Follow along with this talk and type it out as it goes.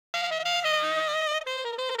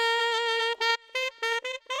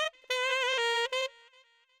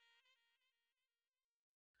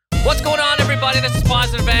What's going on, everybody? This is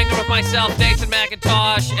Positive Anger with myself, Nathan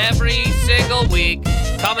McIntosh, every single week,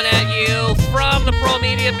 coming at you from the Pro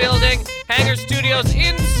Media Building, Hanger Studios,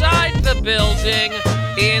 inside the building,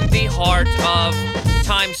 in the heart of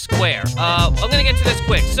Times Square. I'm going to get to this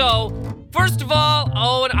quick. So, first of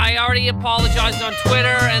all, and I already apologized on Twitter,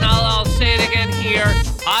 and I'll say it again here.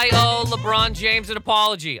 I owe LeBron James an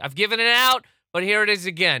apology. I've given it out, but here it is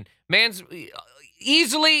again. Man's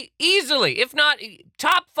easily, if not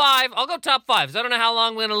top five, I'll go top five. 'Cause I don't know how long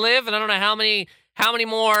I'm going to live, and I don't know how many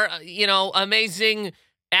more, amazing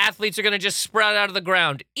athletes are going to just sprout out of the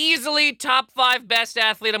ground. Easily top five best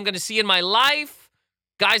athlete I'm going to see in my life.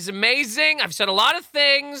 Guy's amazing. I've said a lot of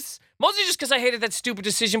things, mostly just because I hated that stupid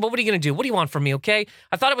decision, but what are you going to do? What do you want from me, okay?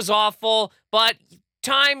 I thought it was awful, but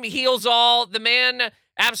time heals all. The man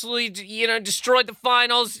absolutely, destroyed the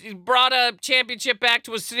finals, brought a championship back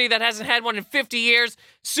to a city that hasn't had one in 50 years.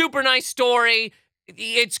 Super nice story.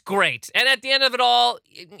 It's great. And at the end of it all,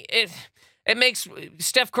 it makes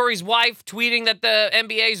Steph Curry's wife tweeting that the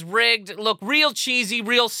NBA's rigged look real cheesy,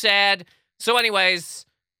 real sad. So anyways,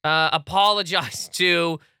 apologize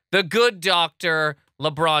to the good doctor,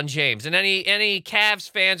 LeBron James, and any Cavs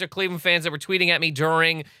fans or Cleveland fans that were tweeting at me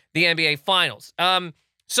during the NBA Finals.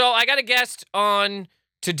 So I got a guest on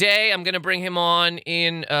today. I'm going to bring him on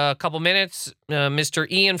in a couple minutes, Mr.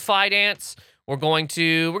 Ian Fidance. We're going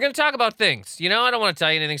to talk about things. I don't want to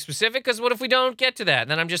tell you anything specific, because what if we don't get to that?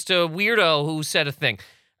 And then I'm just a weirdo who said a thing.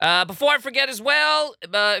 Before I forget as well,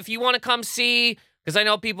 if you want to come see, because I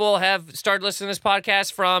know people have started listening to this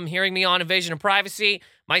podcast from hearing me on Invasion of Privacy,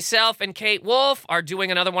 myself and Kate Wolf are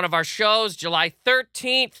doing another one of our shows, July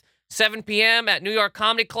 13th, 7 p.m. at New York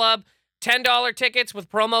Comedy Club. $10 tickets with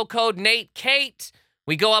promo code NateKate.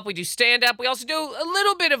 We go up, we do stand-up. We also do a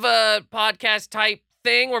little bit of a podcast-type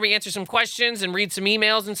thing where we answer some questions and read some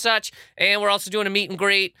emails and such. And we're also doing a meet and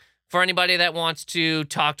greet for anybody that wants to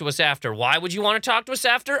talk to us after. Why would you want to talk to us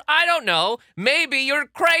after? I don't know. Maybe you're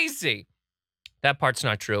crazy. That part's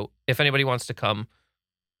not true. If anybody wants to come,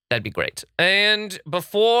 that'd be great. And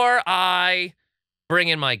before I bring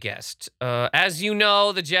in my guest, as you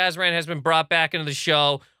know, the Jazz Rant has been brought back into the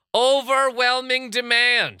show. Overwhelming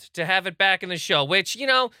demand to have it back in the show, which,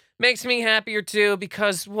 makes me happier too,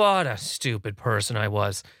 because what a stupid person I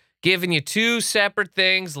was, giving you two separate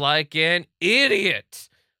things like an idiot.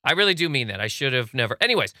 I really do mean that. I should have never.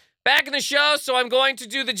 Anyways, back in the show, so I'm going to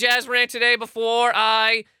do the Jazz Rant today before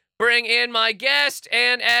I bring in my guest,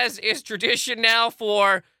 and as is tradition now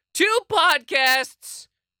for two podcasts,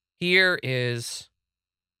 here is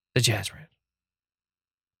the Jazz Rant.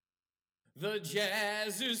 The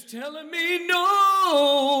Jazz is telling me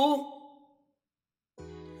no,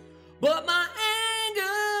 but my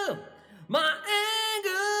anger's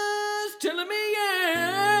telling me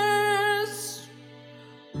yes.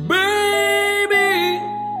 Baby,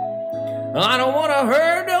 I don't want to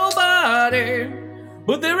hurt nobody,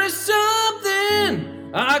 but there is something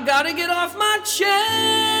I gotta get off my chest.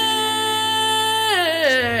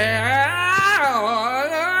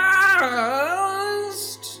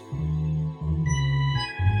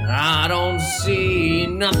 I don't see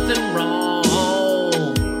nothing wrong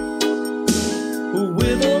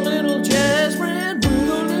with a little jazz rant,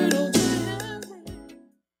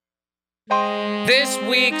 This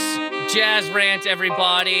week's Jazz Rant,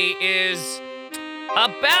 everybody, is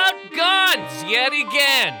about guns yet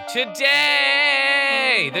again.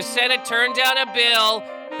 Today, the Senate turned down a bill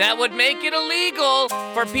that would make it illegal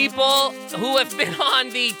for people who have been on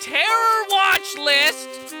the terror watch list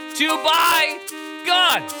to buy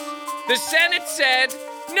guns. The Senate said,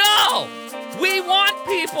 no, we want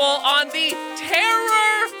people on the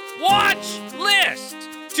terror watch list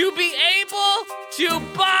to be able to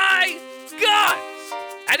buy guns.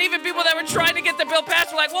 And even people that were trying to get the bill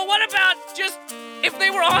passed were like, well, what about just if they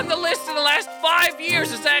were on the list in the last 5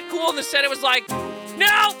 years? Is that cool? And the Senate was like,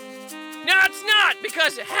 no, it's not.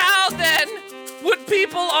 Because how then would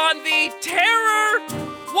people on the terror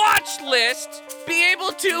watch list be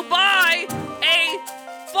able to buy a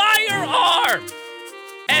firearm?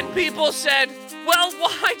 And people said, well,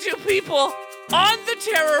 why do people on the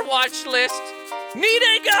terror watch list need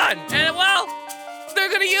a gun? And well, they're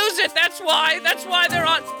gonna use it. That's why they're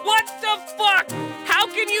on. What the fuck? How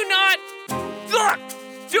can you not? Look,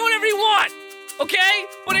 do whatever you want, okay?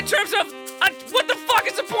 But in terms of what the fuck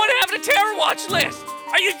is the point of having a terror watch list?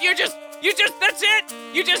 That's it?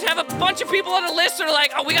 You just have a bunch of people on a list that are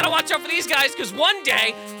like, oh, we gotta watch out for these guys because one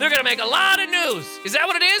day they're gonna make a lot of news. Is that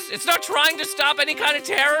what it is? It's not trying to stop any kind of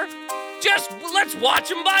terror? Just let's watch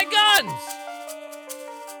them buy guns.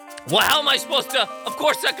 Well, how am I supposed to? Of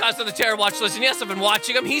course that guy's on the terror watch list, and yes, I've been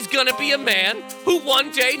watching him. He's gonna be a man who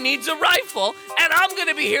one day needs a rifle, and I'm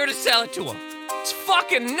gonna be here to sell it to him. It's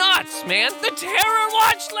fucking nuts, man. The terror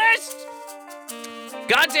watch list?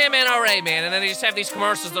 Goddamn NRA, man. And then they just have these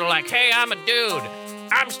commercials that are like, hey, I'm a dude.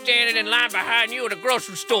 I'm standing in line behind you at a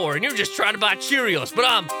grocery store, and you're just trying to buy Cheerios, but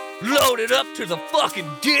I'm loaded up to the fucking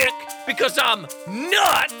dick because I'm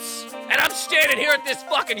nuts, and I'm standing here at this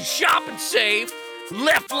fucking shop and save.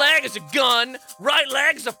 Left leg is a gun, right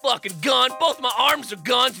leg is a fucking gun, both my arms are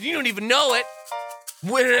guns, and you don't even know it.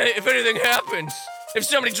 If anything happens, if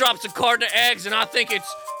somebody drops a carton of eggs and I think it's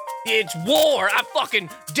war, I fucking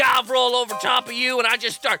dive roll over top of you and I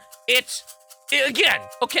just start, again,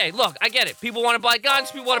 okay, look, I get it. People want to buy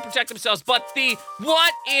guns, people want to protect themselves, but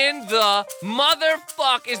what in the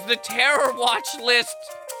motherfuck is the terror watch list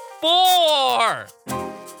for?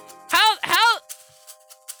 How?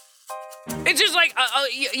 It's just like,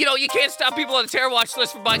 you can't stop people on the terror watch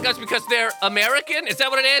list from buying guns because they're American? Is that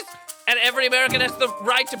what it is? And every American has the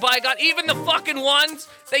right to buy a gun? Even the fucking ones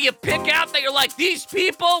that you pick out that you're like, these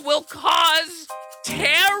people will cause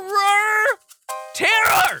terror?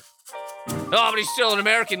 Terror! Oh, but he's still an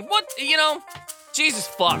American. What, Jesus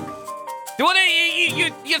fuck.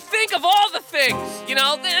 You think of all the things,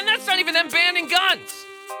 and that's not even them banning guns,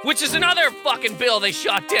 which is another fucking bill they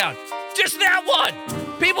shot down. Just that one.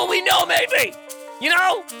 People we know, maybe.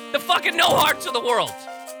 The fucking no hearts of the world.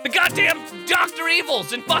 The goddamn Dr.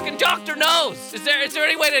 Evils and fucking Dr. No's. Is there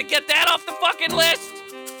any way to get that off the fucking list?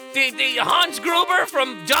 The Hans Gruber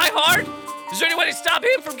from Die Hard? Is there any way to stop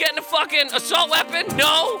him from getting a fucking assault weapon?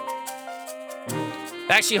 No.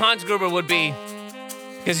 Actually, Hans Gruber would be,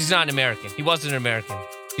 because he's not an American. He wasn't an American.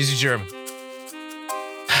 He's a German.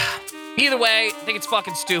 Either way, I think it's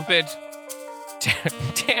fucking stupid.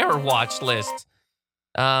 Terror watch list.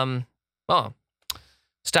 Stop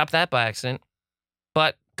that by accident.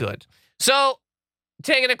 But good. So,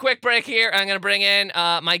 taking a quick break here, I'm going to bring in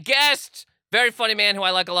my guest, very funny man who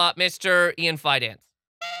I like a lot, Mr. Ian Fidance.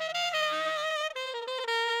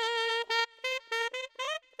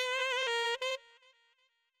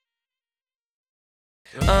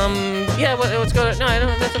 Yeah, what's going on? No, I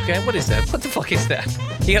don't, that's okay. What is that? What the fuck is that?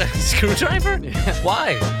 You got a screwdriver? Yeah.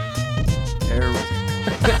 Why? Terrorism.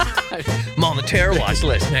 I'm on the terror watch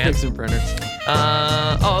list, man. Nixon printer.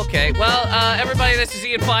 Okay. Well, everybody, this is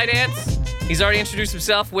Ian Fidance. He's already introduced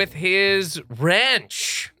himself with his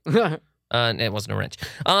wrench. It wasn't a wrench.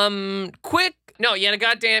 You had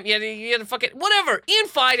a fucking, whatever. Ian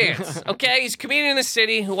Fidance, okay? He's a comedian in the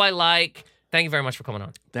city who I like. Thank you very much for coming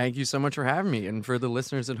on. Thank you so much for having me. And for the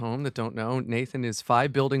listeners at home that don't know, Nathan is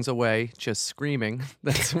 5 buildings away, just screaming.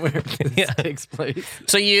 That's where this takes place.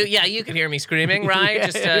 So you can hear me screaming, right? Yeah,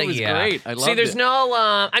 it was great. I loved it. See, there's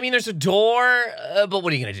no, there's a door, but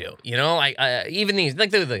what are you gonna do? Even these,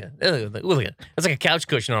 like, look at it. That's like a couch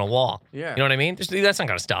cushion on a wall. Yeah. You know what I mean? That's not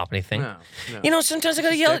gonna stop anything. No. Sometimes I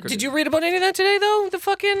gotta yell. Did you read about any of that today, though? The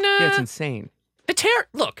fucking, Yeah, it's insane. The terror.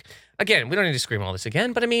 Look, again, we don't need to scream all this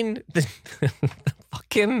again, but I mean, the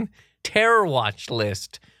fucking terror watch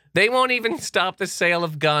list. They won't even stop the sale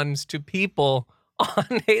of guns to people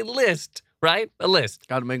on a list, right? A list.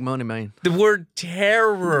 Gotta make money, man. The word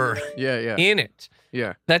terror Yeah. in it.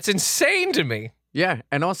 Yeah. That's insane to me. Yeah,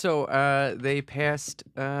 and also they passed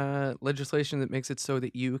legislation that makes it so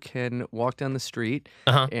that you can walk down the street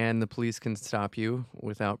and the police can stop you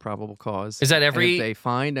without probable cause. Is that And every... if they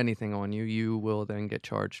find anything on you, you will then get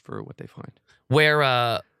charged for what they find.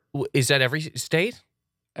 Where, is that every state?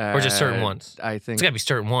 Or just certain ones? I think... It's gotta be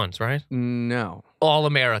certain ones, right? No. All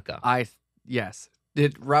America. Yes.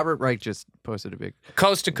 Robert Reich just posted a big...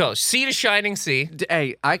 Coast to coast. Sea to shining sea.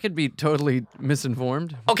 Hey, I could be totally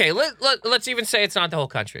misinformed. Okay, let's even say it's not the whole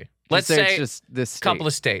country. Let's say it's just this state. Couple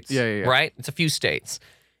of states. Yeah. Right? It's a few states.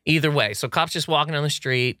 Either way. So cops just walking down the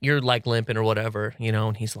street, you're like limping or whatever,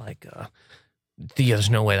 and he's like, there's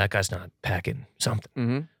no way that guy's not packing something.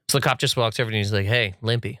 Mm-hmm. So the cop just walks over and he's like, hey,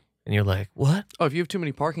 limpy. And you're like, what? Oh, if you have too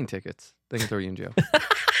many parking tickets, they can throw you in jail.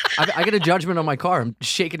 I get a judgment on my car. I'm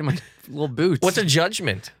shaking in my little boots. What's a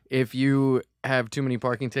judgment? If you have too many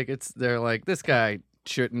parking tickets, they're like, this guy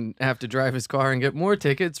shouldn't have to drive his car and get more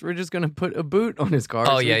tickets. We're just going to put a boot on his car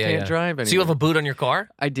so he can't drive anymore. So you have a boot on your car?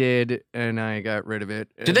 I did, and I got rid of it.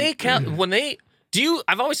 Do they count when they...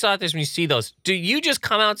 I've always thought this when you see those. Do you just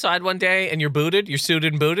come outside one day and you're booted? You're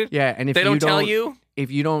suited and booted? Yeah, and if they don't tell you?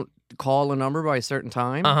 If you don't call a number by a certain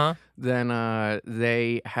time, then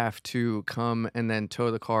they have to come and then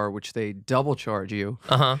tow the car, which they double charge you.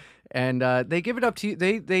 And they give it up to you.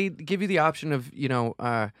 They give you the option of,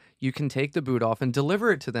 you can take the boot off and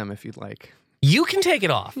deliver it to them if you'd like. You can take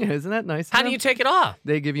it off. Yeah, isn't that nice? How do you take it off?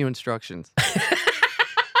 They give you instructions.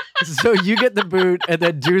 So you get the boot and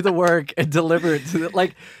then do the work and deliver it to the,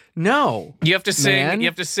 like, no. You have to sing. man. You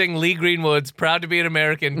have to sing Lee Greenwood's "Proud to Be an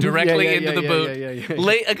American" directly into the boot.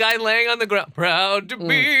 A guy laying on the ground, proud to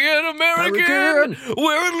be an American,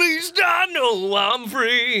 where at least I know I'm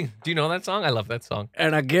free. Do you know that song? I love that song.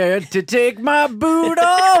 And I get to take my boot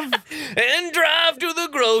off and drive to the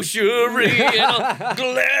grocery, and I'll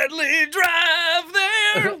gladly drive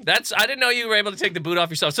there. I didn't know you were able to take the boot off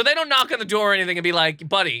yourself. So they don't knock on the door or anything and be like,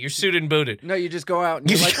 buddy, you're suited and booted. No, you just go out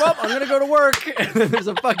and you're like, well, I'm going to go to work. And then there's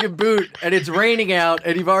a fucking boot and it's raining out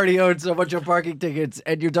and you've already owned so much of parking tickets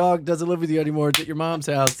and your dog doesn't live with you anymore. It's at your mom's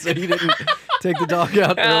house. So you didn't take the dog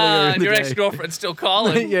out earlier in the your day. Ex-girlfriend's still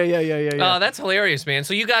calling. Yeah. That's hilarious, man.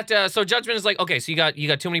 So you got so Judgment is like, okay, so you got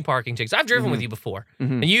too many parking tickets. I've driven with you before.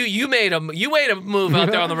 And you made a move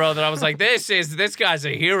out there on the road that I was like, this guy's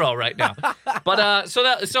a hero right now. But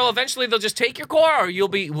so eventually they'll just take your car, or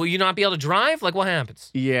will you not be able to drive? Like, what happens?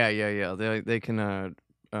 Yeah. They can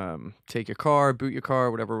take your car, boot your car,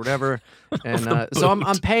 whatever. And so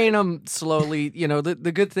I'm paying them slowly. You know,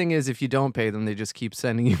 the good thing is if you don't pay them, they just keep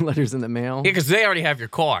sending you letters in the mail. Yeah, because they already have your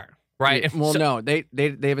car. Right. Yeah, well, no, they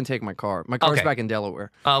haven't taken my car. My car's back in Delaware.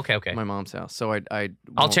 Oh, okay. My mom's house. So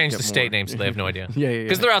I'll change the state name so they have no idea. Yeah.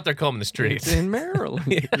 Because they're out there combing the streets. It's in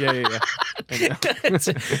Maryland. Yeah.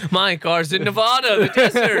 My car's in Nevada, the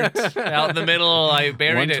desert. Out in the middle, I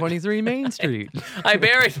buried 123 Main Street. I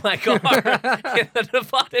buried my car in the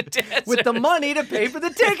Nevada desert. With the money to pay for the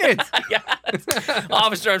tickets. Yes.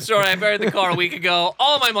 Officer, I'm sorry, I buried the car a week ago.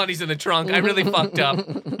 All my money's in the trunk. I really fucked up.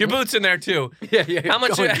 Your boot's in there too. Yeah. How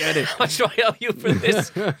much? Get it. How much do I owe you for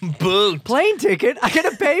this boot? Plane ticket? I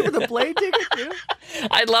gotta pay for the plane ticket too?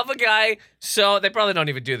 I'd love a guy, so they probably don't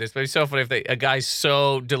even do this, but it's so funny if a guy's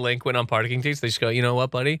so delinquent on parking tickets, they just go, you know what,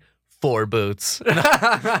 buddy? 4 boots.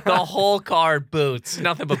 The whole car boots.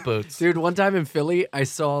 Nothing but boots. Dude, one time in Philly, I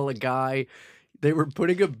saw a guy, they were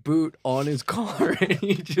putting a boot on his car, and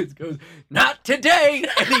he just goes, not today!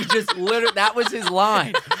 And he just literally, that was his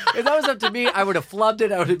line. If that was up to me, I would have flubbed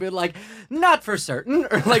it. I would have been like, not for certain,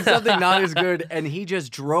 or like something not as good. And he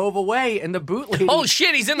just drove away, and the boot lady... Oh,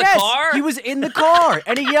 shit, he's in the yes, car? He was in the car,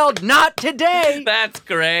 and he yelled, not today! That's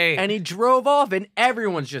great. And he drove off, and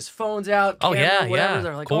everyone's just phones out, camera, whatever.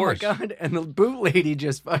 They're like, oh my God. And the boot lady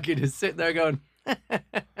just fucking is sitting there going...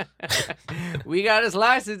 We got his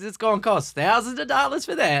license. It's gonna cost thousands of dollars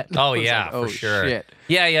for that. Oh yeah, like, for sure. Shit.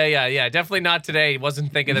 Yeah. Definitely not today.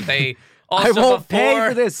 Wasn't thinking that they. Also I won't pay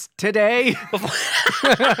for this today.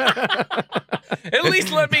 At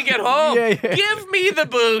least let me get home. Yeah. Give me the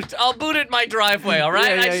boot. I'll boot it in my driveway. All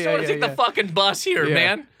right. I just want to take the fucking bus here,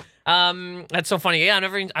 man. That's so funny. Yeah,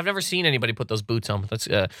 I've never seen anybody put those boots on. That's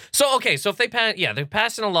so okay. So if they pass, they're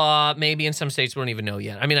passing a law. Maybe in some states we don't even know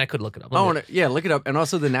yet. I mean, I could look it up. Look it up. And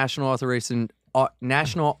also the National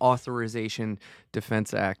Authorization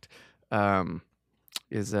Defense Act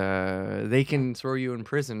is they can throw you in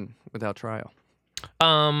prison without trial.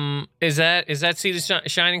 Is that Sea to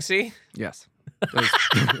Shining Sea? Yes.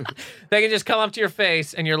 They can just come up to your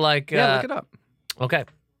face and you're like, look it up. Okay.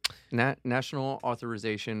 National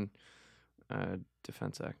Authorization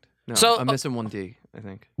Defense Act. No, so I'm missing one D, I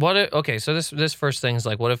think. Okay, so this first thing is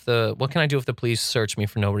like, what can I do if the police search me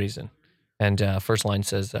for no reason? And first line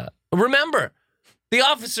says, remember, the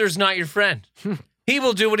officer's not your friend. He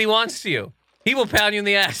will do what he wants to you. He will pound you in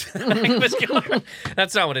the ass.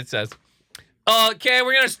 That's not what it says. Okay,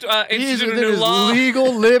 we're gonna institute a new law.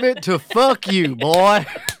 Legal limit to fuck you, boy.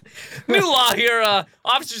 New law here.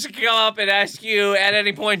 Officers can come up and ask you at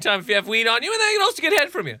any point in time if you have weed on you, and they can also get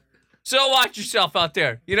head from you. So watch yourself out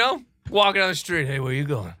there, you know? Walking down the street, hey, where you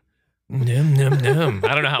going? Num, num, num.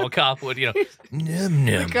 I don't know how a cop would, num, num.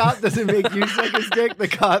 The cop doesn't make you suck his dick. The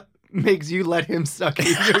cop makes you let him suck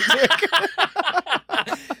your dick.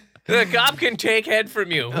 The cop can take head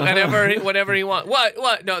from you whenever he wants.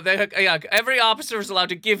 What? No, every officer is allowed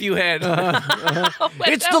to give you head.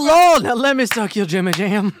 It's the law. Now let me suck your Jimmy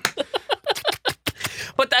Jam.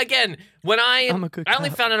 But again, when I only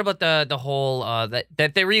found out about the whole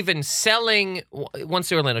that they were even selling once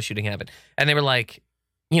the Orlando shooting happened, and they were like,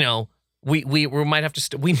 we might have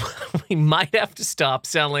to we might have to stop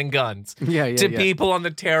selling guns to people on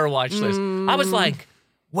the terror watch list. I was like,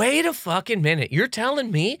 wait a fucking minute. You're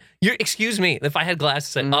telling me? Excuse me, if I had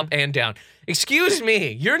glasses up and down. Excuse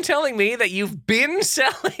me, you're telling me that you've been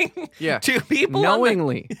selling to people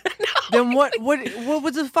knowingly. Then what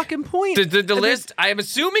was the fucking point? The list, I am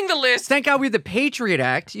assuming the list. Thank God we have the Patriot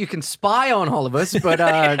Act. You can spy on all of us, but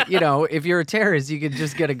if you're a terrorist, you can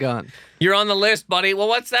just get a gun. You're on the list, buddy. Well,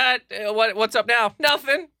 what's that? What's up now?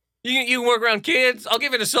 Nothing. You can work around kids. I'll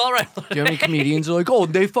give you an assault rifle. Do you know how many comedians are like, oh,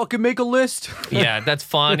 they fucking make a list? Yeah, that's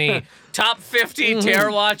funny. Top 50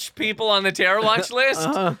 Terror Watch people on the Terror Watch list.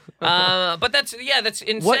 But that's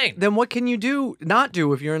insane. Then what can you not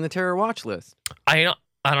do if you're in the terror watch list? I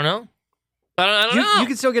don't know. I don't know. You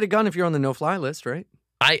can still get a gun if you're on the no-fly list, right?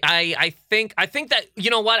 I think that,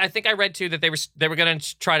 you know what? I think I read too that they were going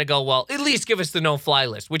to try to go, well, at least give us the no-fly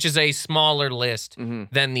list, which is a smaller list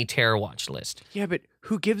than the Terror Watch list. Yeah, but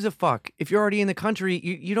who gives a fuck? If you're already in the country,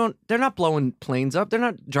 you don't. They're not blowing planes up. They're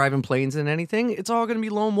not driving planes in anything. It's all going to be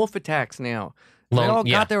lone wolf attacks now. They all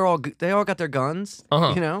got their guns.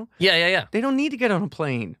 You know. Yeah. They don't need to get on a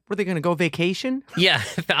plane. Were they going to go vacation? Yeah.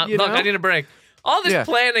 Look, I need a break. All this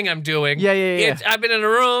planning I'm doing. Yeah. I've been in a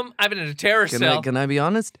room. I've been in a terror cell. Can I be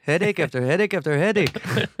honest? Headache after headache after headache.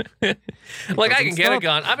 Like, I can get a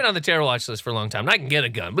gun. I've been on the Terror Watch list for a long time, and I can get a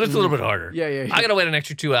gun, but it's a little bit harder. Yeah. I gotta wait an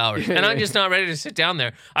extra 2 hours, and I'm just not ready to sit down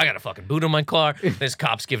there. I got a fucking boot on my car. This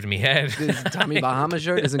cop's giving me head. This Tommy Bahama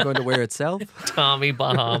shirt isn't going to wear itself. Tommy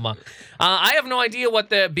Bahama. I have no idea what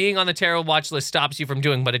the being on the Terror Watch list stops you from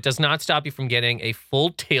doing, but it does not stop you from getting a full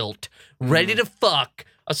tilt, ready to fuck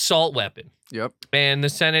assault weapon. Yep. And the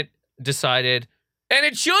Senate decided, and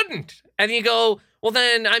it shouldn't. And you go, well,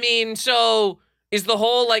 then, I mean, so is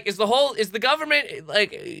the government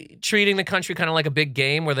like treating the country kind of like a big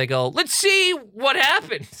game where they go, let's see what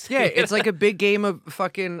happens? Yeah, it's like a big game of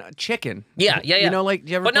fucking chicken. Yeah. You know, like,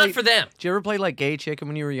 not for them. Did you ever play like gay chicken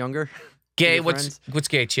when you were younger? Gay? What's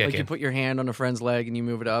gay chicken? Like you put your hand on a friend's leg and you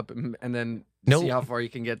move it up and then see how far you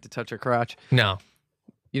can get to touch her crotch. No.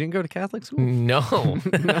 You didn't go to Catholic school? No.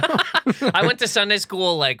 I went to Sunday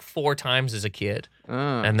school like 4 times as a kid.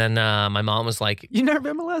 And then my mom was like... You never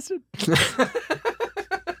been molested?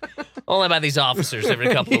 Only by these officers every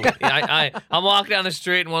couple of weeks. I'm walking down the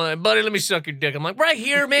street and one of them, buddy, let me suck your dick. I'm like, right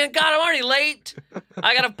here, man. God, I'm already late.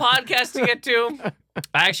 I got a podcast to get to.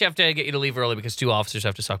 I actually have to get you to leave early because 2 officers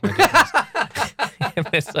have to suck my dick.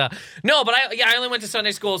 No, but I only went to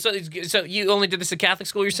Sunday school. So you only did this at Catholic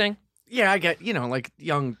school, you're saying? Yeah, I get, like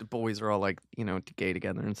young boys are all like, gay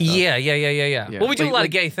together and stuff. Yeah. Well, we do a lot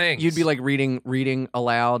of gay things. You'd be like reading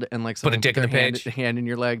aloud and like put a dick in the page, hand in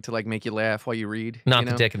your leg to like make you laugh while you read. Not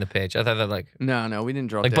the dick in the page. I thought that like no, we didn't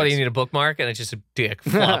draw like, dicks. buddy, you need a bookmark, and it's just a dick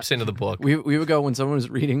flops into the book. We would go when someone was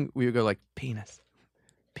reading. We would go like penis,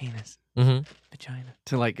 vagina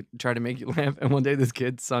to like try to make you laugh. And one day, this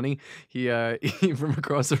kid, Sonny, he from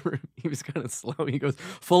across the room, he was kind of slow. He goes,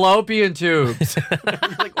 fallopian tubes. I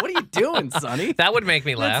was like, what are you doing, Sonny? That would make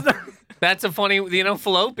me laugh. That's a funny,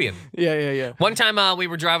 fallopian. Yeah. One time we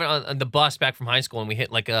were driving on the bus back from high school, and we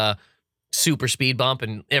hit like a super speed bump,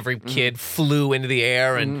 and every kid flew into the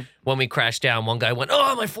air. And when we crashed down, one guy went,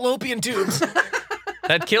 "Oh, my fallopian tubes."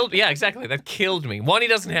 That killed, exactly. That killed me. 1, he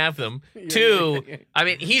doesn't have them. 2, I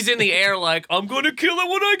mean, he's in the air like, I'm going to kill it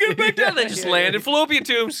when I get back down. Then just landed, fallopian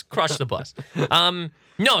tubes, crushed the bus.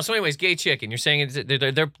 No, so anyways, gay chicken. You're saying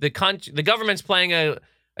the government's playing a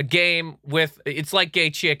game with, it's like gay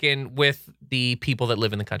chicken with the people that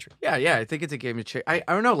live in the country. Yeah, I think it's a game of chicken.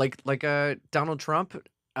 I don't know, like Donald Trump,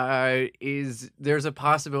 there's a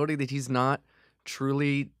possibility that he's not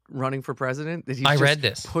truly running for president, that he's read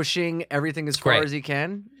this, pushing everything as far as he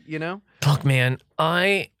can, Look, man,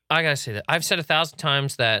 I gotta say that I've said 1,000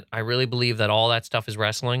 times that I really believe that all that stuff is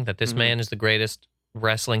wrestling, that this man is the greatest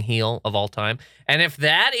wrestling heel of all time. And if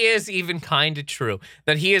that is even kind of true,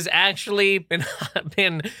 that he has actually been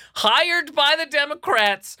hired by the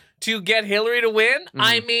Democrats to get Hillary to win,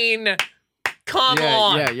 I mean, come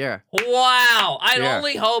on. Yeah. Wow. I'd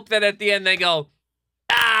only hope that at the end they go,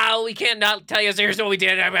 we can't not tell you, here's what we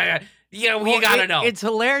did. We gotta know. It's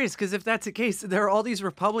hilarious because if that's the case, there are all these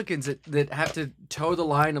Republicans that have to toe the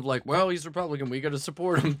line of like, well, he's Republican, we gotta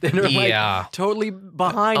support him. That are like totally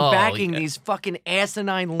behind backing these fucking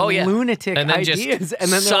asinine lunatic and then ideas, just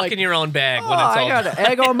and then sucking like, your own bag when it's all. I got an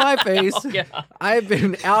egg on my face. I've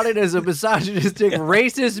been outed as a misogynistic,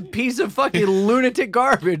 racist piece of fucking lunatic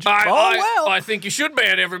garbage. I think you should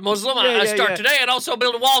ban every Muslim. I start today and also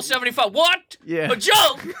build a wall 75. What? Yeah. A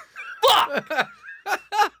joke? Fuck.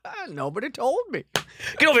 Nobody told me.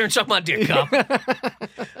 Get over here and suck my dick, cop.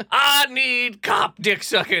 I need cop dick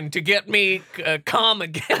sucking to get me calm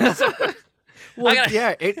again. Well,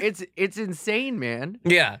 it's insane, man.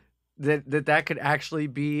 Yeah. That could actually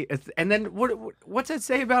be, and then what's that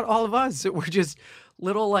say about all of us? That we're just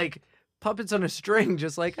little like puppets on a string,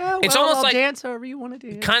 just like, oh, well, It's almost I'll like- dance however you want to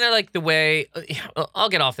dance. Kind of like the way, I'll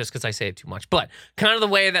get off this because I say it too much, but kind of the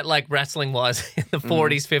way that like wrestling was in the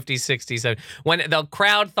 40s, 50s, 60s, when the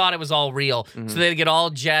crowd thought it was all real. So they'd get all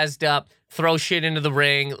jazzed up, throw shit into the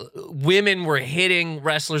ring. Women were hitting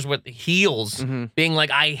wrestlers with heels, being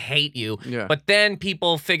like, I hate you. Yeah. But then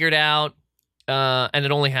people figured out, and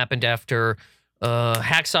it only happened after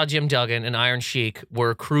Hacksaw Jim Duggan and Iron Sheik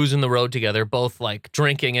were cruising the road together, both like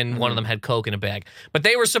drinking, and one of them had Coke in a bag. But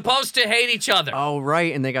they were supposed to hate each other. Oh,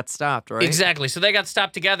 right, and they got stopped, right? Exactly. So they got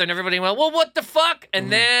stopped together, and everybody went, well, what the fuck?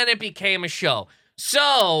 And then it became a show.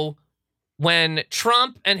 So when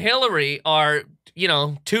Trump and Hillary are,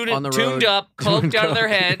 On the road. tuned up, coked out of their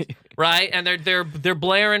Coke. head, right? And they're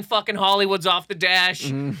blaring fucking Hollywood's Off the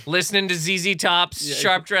Dash, listening to ZZ Top's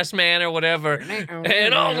Sharp Dressed Man or whatever.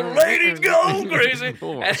 And all the ladies go crazy.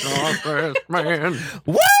 Man.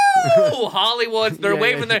 Woo! Hollywood, they're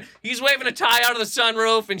waving he's waving a tie out of the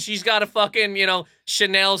sunroof, and she's got a fucking,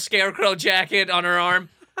 Chanel scarecrow jacket on her arm.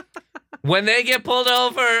 When they get pulled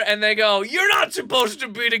over and they go, you're not supposed to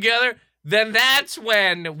be together, then that's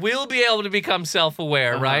when we'll be able to become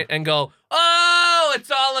self-aware, right? And go, oh,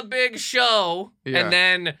 it's all a big show. Yeah. And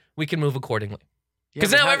then we can move accordingly. Yeah,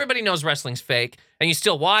 Because but now how- everybody knows wrestling's fake, and you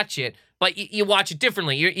still watch it, but you watch it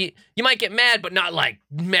differently. You might get mad, but not like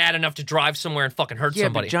mad enough to drive somewhere and fucking hurt Yeah,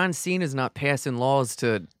 somebody. but John Cena's not passing laws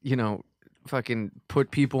to, fucking put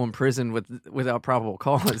people in prison without probable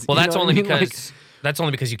cause. Well, You that's know only what I mean? because that's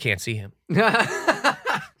only because you can't see him. Like,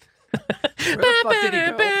 where the fuck did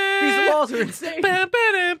he go? These laws are insane.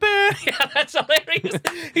 Yeah, that's hilarious.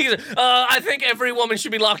 I think every woman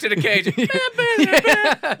should be locked in a cage. Yeah.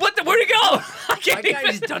 What the? Where'd he go? I My can't guy even.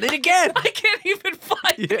 just done it again. I can't even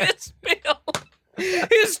find Yeah. this bill.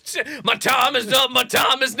 My time is up. My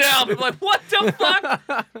time is now. People are like, what the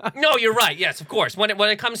fuck? No, you're right. Yes, of course. When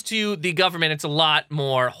it comes to the government, it's a lot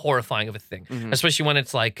more horrifying of a thing, especially when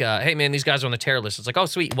it's like, hey man, these guys are on the terror list. It's like, oh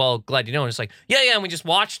sweet, well, glad you know. And it's like, yeah, and we just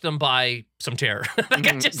watched them buy some terror. Like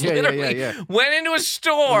I just literally went into a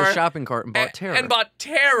store, With a shopping cart and bought terror. and bought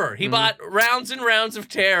terror. He bought rounds and rounds of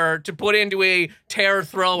terror to put into a terror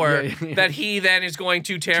thrower that he then is going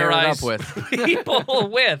to terrorize Tear it up with. people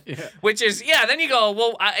with. Which is, then you go,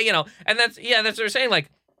 well, and that's what they're saying. Like,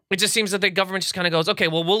 it just seems that the government just kind of goes, okay,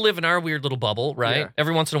 well, we'll live in our weird little bubble, right? Yeah.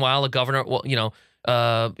 Every once in a while, a governor, well,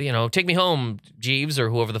 take me home, Jeeves, or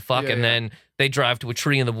whoever the fuck, and then they drive to a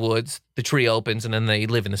tree in the woods. The tree opens, and then they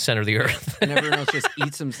live in the center of the earth. And everyone else just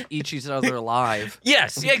eats each other alive.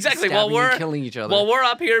 Yes, yeah, exactly. Stabbing and killing each other. While we're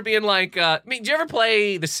up here being like, did you ever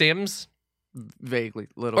play The Sims? Vaguely,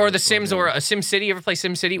 little. Or The Sims, or a Sim City? You ever play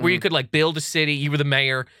Sim City? Where you could like build a city, you were the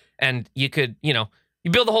mayor, and you could,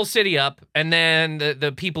 you build the whole city up, and then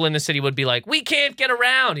the people in the city would be like, we can't get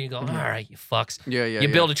around. And you go, all right, you fucks. You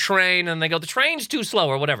build a train, and they go, the train's too slow,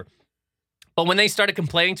 or whatever. But when they started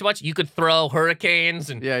complaining too much, you could throw hurricanes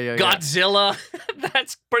and Godzilla.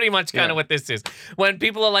 That's pretty much kind of what this is. When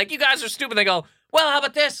people are like, you guys are stupid, they go, well, how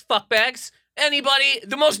about this, fuckbags?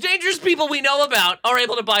 The most dangerous people we know about are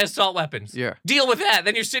able to buy assault weapons. Yeah. Deal with that.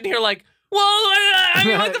 Then you're sitting here like, well, I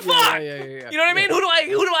mean, what the fuck? You know what I mean? Who do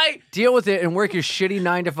I deal with it and work your shitty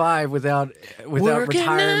 9 to 5 without Working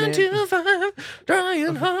retirement, 9 to 5,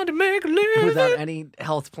 trying hard to make a living. without any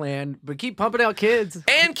health plan, but keep pumping out kids.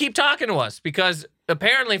 And keep talking to us, because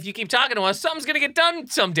apparently if you keep talking to us, something's going to get done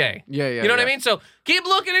someday. Yeah. You know what I mean? So keep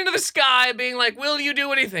looking into the sky, being like, will you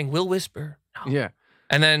do anything? We'll whisper. No. Yeah.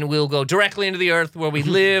 And then we'll go directly into the earth where we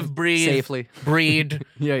live, breathe, Safely. breed.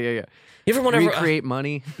 Yeah. You ever want to recreate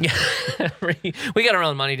money? Yeah, we got our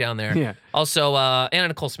own money down there. Yeah. Also, Anna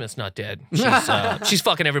Nicole Smith's not dead. She's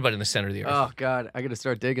fucking everybody in the center of the earth. Oh God, I gotta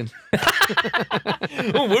start digging. Working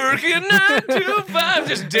 9 to 5,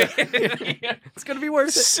 just digging. It's gonna be worth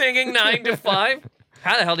it. Singing 9 to 5.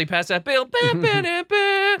 How the hell did he pass that bill?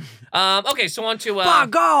 Okay, so on to. My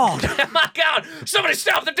God! My God! Somebody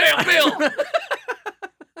stop the damn bill!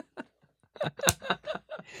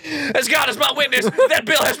 As God is my witness, that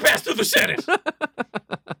bill has passed through the Senate.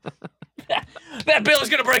 That bill is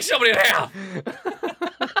going to break somebody in half.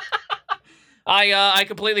 I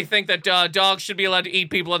completely think that dogs should be allowed to eat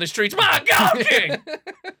people on the streets. My God, King!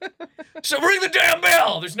 So ring the damn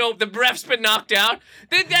bell. The ref's been knocked out.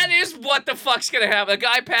 That is what the fuck's going to happen. A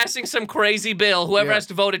guy passing some crazy bill, whoever has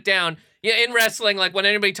to vote it down. Yeah, in wrestling, like when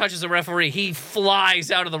anybody touches a referee, he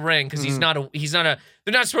flies out of the ring because they're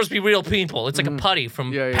not supposed to be real people. It's like a putty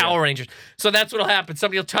from Power Rangers. So that's what'll happen.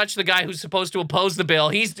 Somebody will touch the guy who's supposed to oppose the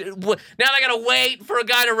bill. Now they gotta wait for a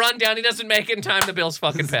guy to run down. He doesn't make it in time. The bill's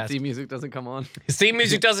fucking passed. Theme music doesn't come on. His theme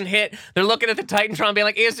music doesn't hit. They're looking at the Titantron being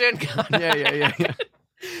like, is it? Yeah.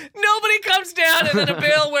 Nobody comes down, and then a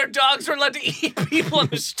bill where dogs are allowed to eat people on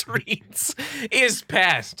the streets is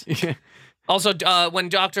passed. Yeah. Also, when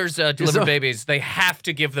doctors deliver babies, they have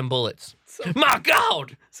to give them bullets. My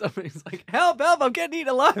God! Somebody's like, help, I'm getting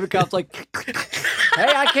eaten alive. The cop's like, hey,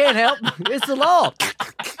 I can't help. It's the law.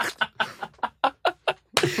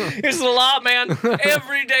 It's the law, man.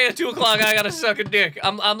 Every day at 2 o'clock, I gotta suck a dick.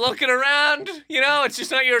 I'm looking around. You know, it's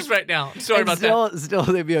just not yours right now. Sorry about that. Still,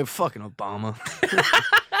 they'd be like, fucking Obama.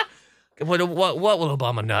 What will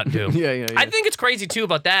Obama not do? Yeah. I think it's crazy too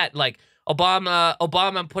about that. Like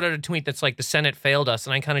Obama put out a tweet that's like the Senate failed us,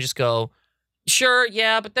 and I kind of just go, sure,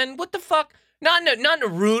 yeah, but then what the fuck? Not in a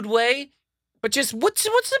rude way, but just what's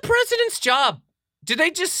the president's job? Do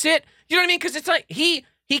they just sit? You know what I mean? Because it's like he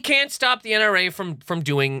can't stop the NRA from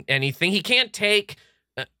doing anything. He can't take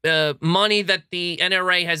money that the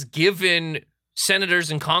NRA has given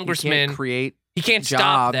senators and congressmen. He can't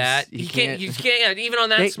stop that. You can't even on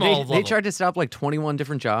that small level. They tried to stop like 21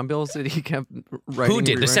 different job bills that he kept writing. Who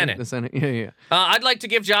did? The Senate. The Senate. Yeah. I'd like to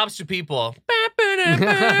give jobs to people.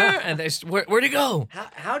 And where'd he go?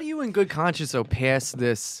 How do you, in good conscience, though, pass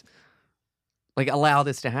this? Like, allow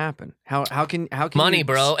this to happen? How can money, you...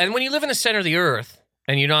 bro? And when you live in the center of the earth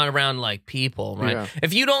and you're not around like people, right? Yeah.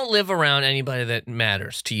 If you don't live around anybody that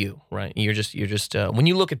matters to you, right? You're just when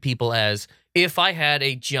you look at people as if I had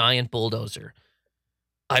a giant bulldozer,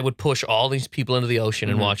 I would push all these people into the ocean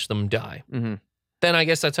and watch them die. Mm-hmm. Then I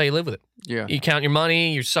guess that's how you live with it. Yeah. You count your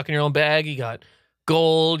money, you're sucking your own bag, you got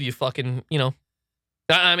gold, you fucking,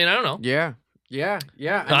 I mean, I don't know. Yeah. I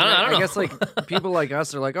don't know. I guess like people like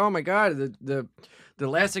us are like, oh my God, the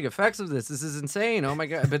lasting effects of this is insane. Oh my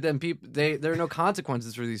God. But then people, there are no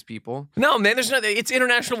consequences for these people. No, man, it's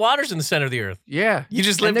international waters in the center of the earth. Yeah. You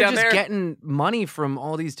just live And down they're there. just getting money from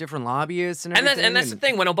all these different lobbyists and everything. And that's the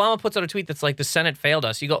thing. When Obama puts out a tweet that's like, the Senate failed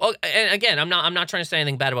us, you go, oh, and again, I'm not trying to say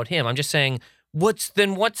anything bad about him. I'm just saying, what's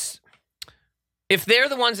if they're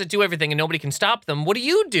the ones that do everything and nobody can stop them, what do?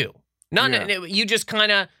 You just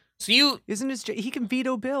kind of, he can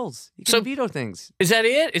veto bills. He can veto things. Is that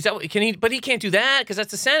it? But he can't do that because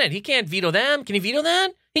that's the Senate. He can't veto them. Can he veto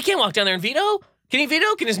that? He can't walk down there and veto. Can he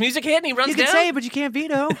veto? Can his music hit and he runs down? You can say it, but you can't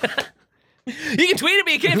veto. You can tweet at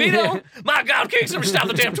me, you can't veto. My God, can't somebody stop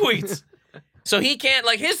the damn tweets? So he can't,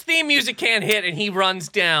 like, his theme music can't hit and he runs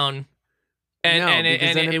down and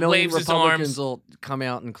it waves his Republicans arms. will come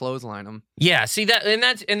out and clothesline him. Yeah, see that, and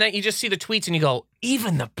that you just see the tweets and you go,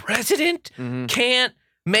 even the president can't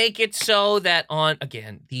make it so that on,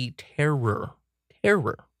 again, the terror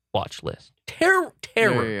watch list. Terror.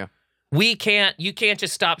 Yeah. You can't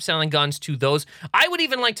just stop selling guns to those. I would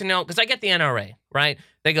even like to know, because I get the NRA, right?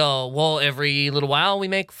 They go, well, every little while we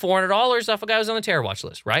make $400 off a guy who's on the terror watch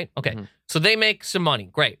list, right? Okay, so they make some money.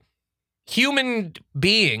 Great. Human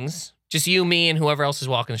beings, just you, me, and whoever else is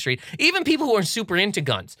walking the street, even people who are super into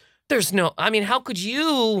guns, how could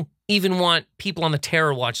you even want people on the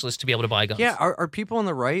terror watch list to be able to buy guns? Yeah, are people on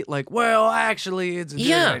the right like, well, actually, it's a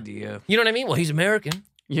good idea. You know what I mean? Well, he's American.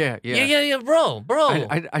 Yeah, bro.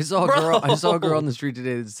 I saw a girl on the street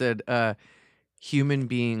today that said, human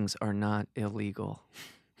beings are not illegal.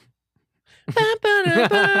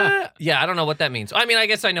 Yeah, I don't know what that means. I mean, I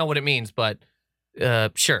guess I know what it means, but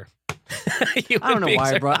sure. I don't know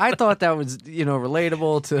why, bro. I thought that was,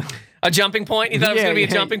 relatable to... A jumping point? You thought it was going to be a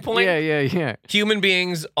jumping point? Yeah. Human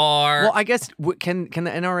beings are... Well, I guess, can the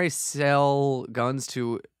NRA sell guns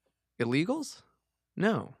to illegals?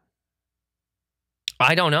 No.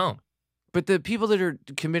 I don't know. But the people that are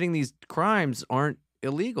committing these crimes aren't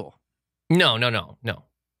illegal. No.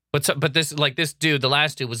 But this dude, the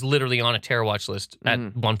last dude, was literally on a terror watch list at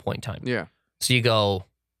one point in time. Yeah. So you go,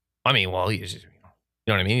 I mean, well, you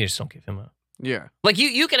know what I mean? You just don't give him a... Yeah. Like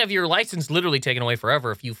you can have your license literally taken away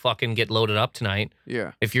forever if you fucking get loaded up tonight.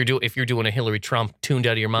 Yeah. If you're doing a Hillary Trump tuned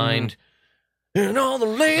out of your mind, and all the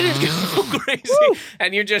ladies go crazy,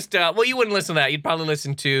 and you're just you wouldn't listen to that. You'd probably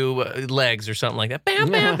listen to Legs or something like that.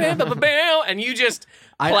 Bam, bam, bam, bam, bam, bam, and you just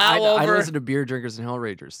plow over. I listen to Beer Drinkers and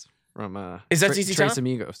Hellragers from Is that ZZ Top? Tres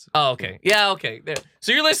Amigos. Oh, okay. Yeah, okay. There.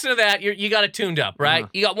 So you're listening to that. You got it tuned up, right?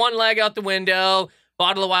 You got one leg out the window,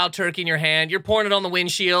 bottle of wild turkey in your hand. You're pouring it on the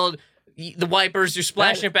windshield. The wipers, you're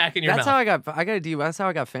splashing it back in your mouth. That's how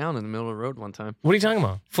I got found in the middle of the road one time. What are you talking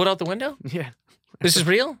about? Foot out the window? Yeah. This is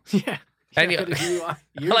real? Yeah. And I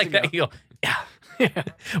like that. You go, yeah.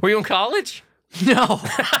 Were you in college? No.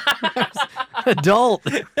 Adult.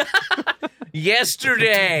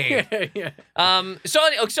 Yesterday. Yeah. So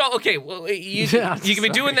okay. Well, you can be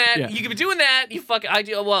doing that. Yeah. You can be doing that. You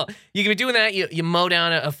can be doing that. You mow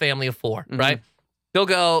down a family of 4, right? They'll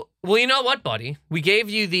go, well, you know what, buddy? We gave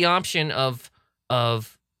you the option of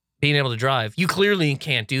being able to drive. You clearly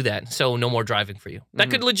can't do that, so no more driving for you. That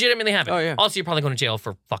could legitimately happen. Oh, yeah. Also, you're probably going to jail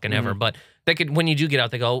for fucking ever, but they could, when you do get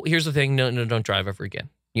out, they go, here's the thing, no, don't drive ever again.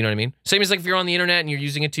 You know what I mean? Same as like if you're on the internet and you're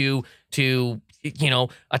using it to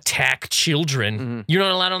attack children, you're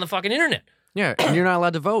not allowed on the fucking internet. Yeah, and you're not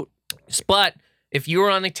allowed to vote. But if you're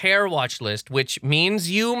on the terror watch list, which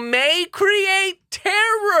means you may create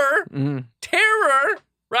terror,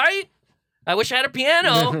 right? I wish I had a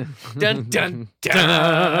piano. Dun, dun,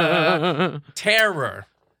 dun. Terror.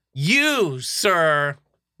 You, sir,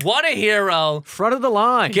 what a hero. Front of the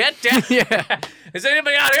line. Get down. Yeah. Is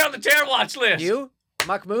anybody out here on the terror watch list? You,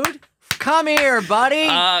 Mahmoud? Come here, buddy.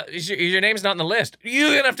 Your name's not on the list. You're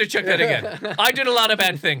going to have to check that again. I did a lot of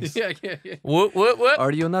bad things. Yeah. What?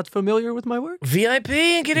 Are you not familiar with my work? VIP,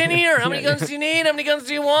 get in here. How many guns do you need? How many guns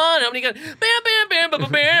do you want? How many guns? Bam, bam, bam, bam,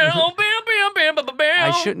 bam, bam, oh, bam, bam, bam, bam,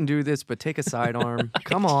 bam. I shouldn't do this, but take a sidearm.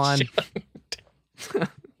 Come on.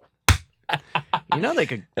 They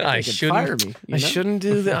could fire me. I shouldn't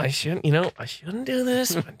do that. I shouldn't do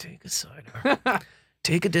this, but take a sidearm.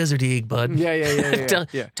 Take a Desert Eagle, bud. Yeah.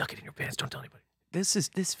 Tuck it in your pants. Don't tell anybody.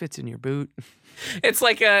 This fits in your boot. It's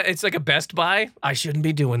like a Best Buy. I shouldn't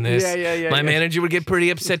be doing this. Yeah. My manager would get pretty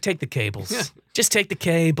upset. Take the cables. Just take the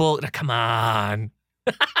cable. Come on.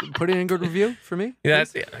 Put it in good review for me. Yeah.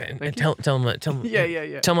 And tell him.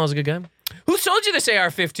 Yeah. Tell him I was a good guy. Who sold you this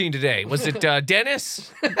AR-15 today? Was it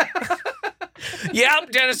Dennis?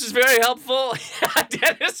 Yep, Dennis is very helpful.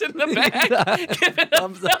 Dennis in the back. Giving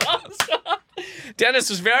thumbs up.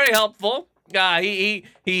 Dennis was very helpful. He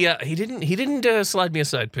didn't slide me a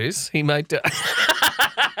side piece. He might.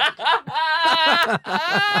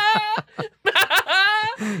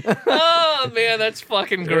 Oh man, that's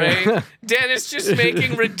fucking great. Dennis just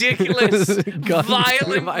making ridiculous,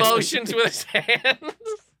 violent motions with his hands.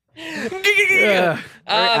 Very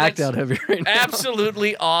act out heavy right now.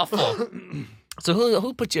 Absolutely awful. So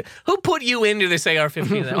who put you into this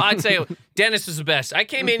AR-15? Then? I'd say Dennis was the best. I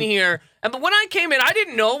came in here, but when I came in, I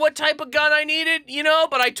didn't know what type of gun I needed,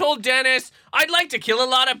 but I told Dennis I'd like to kill a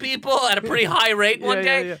lot of people at a pretty high rate one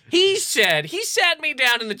day. Yeah. He sat me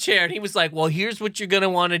down in the chair and he was like, well, here's what you're gonna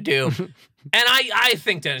want to do. And I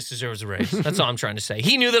think Dennis deserves a raise. That's all I'm trying to say.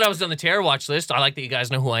 He knew that I was on the terror watch list. I like that you guys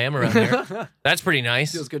know who I am around here. That's pretty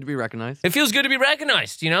nice. Feels good to be recognized. It feels good to be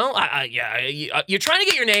recognized, you're trying to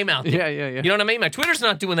get your name out there. Yeah. You know what I mean? My Twitter's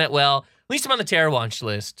not doing that well. At least I'm on the terror watch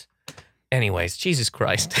list. Anyways, Jesus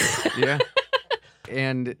Christ. Yeah.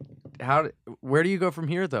 And where do you go from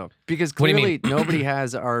here, though? Because What do you clearly nobody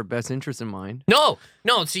has our best interest in mind. No.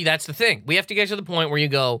 See, that's the thing. We have to get to the point where you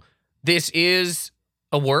go, this is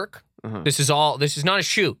a work. This is not a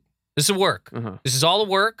shoot. This is a work. This is all a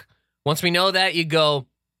work. Once we know that, you go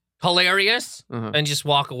hilarious and just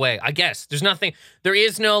walk away. I guess there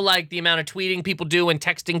is no like the amount of tweeting people do and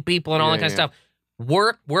texting people and all that kind of stuff.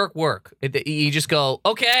 Work. You just go,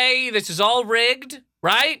 okay, this is all rigged,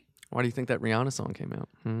 right? Why do you think that Rihanna song came out?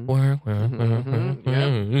 Work. All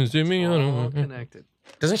connected.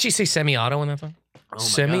 Doesn't she say semi-auto in that song? Oh my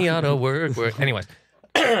Semi-auto, work. Anyways.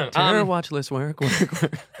 Terror watch list, work.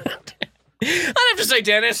 I'd have to say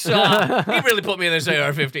Dennis. He really put me in this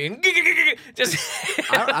AR-15. Just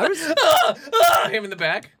I was him in the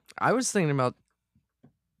back. I was thinking about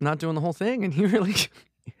not doing the whole thing, and he really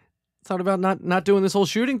thought about not doing this whole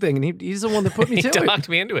shooting thing, and he's the one that put me He to it. talked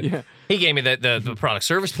me into it. Yeah. He gave me the product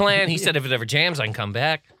service plan. He said if it ever jams, I can come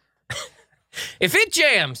back. If it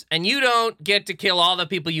jams and you don't get to kill all the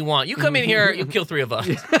people you want, you come in here, you kill 3 of us.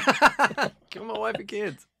 Kill my wife and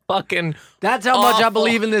kids. Fucking That's how much I awful.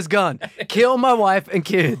 believe in this gun. Kill my wife and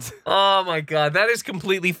kids. Oh my god, that is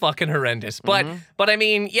completely fucking horrendous. But I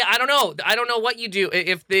mean, yeah, I don't know. I don't know what you do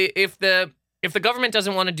if the government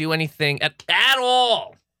doesn't want to do anything at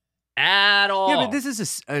all. Yeah, but this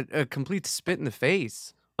is a complete spit in the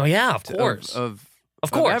face. Oh yeah, of course. Of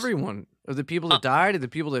course. everyone. Of the people that died, of the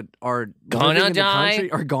people that are Gonna living in the die.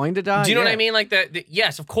 country, are going to die. Do you know what Yeah. I mean? Like the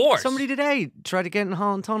yes, of course. Somebody today tried to get in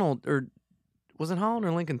Holland Tunnel, or was it Holland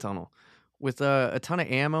or Lincoln Tunnel, with a ton of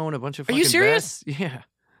ammo and a bunch of Are fucking you serious? vests. Yeah.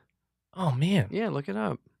 Oh man, Yeah, look it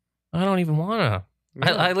up. I don't even wanna.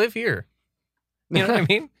 Yeah. I live here. You know what I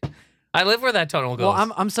mean? I live where that tunnel goes.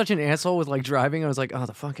 Well, I'm such an asshole with like driving. I was like, oh,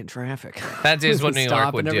 the fucking traffic. That is what New York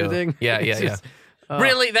Stop would and do. everything. Yeah. It's just,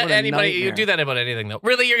 Really? That what a anybody you nightmare. do that about anything though?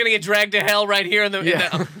 Really, you're gonna get dragged to hell right here in the,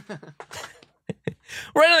 Yeah.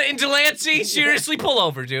 right in Delancey? Seriously, pull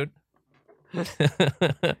over, dude. You're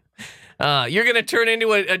gonna turn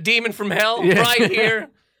into a demon from hell Yeah. right here.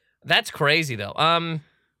 That's crazy though.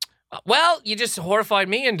 Well, you just horrified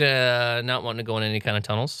me into not wanting to go in any kind of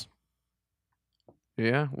tunnels.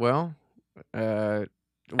 Yeah, well,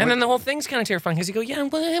 And then the whole thing's kind of terrifying because you go, yeah,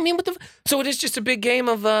 well, I mean, what the... So it is just a big game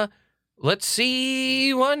of, let's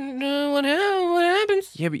see what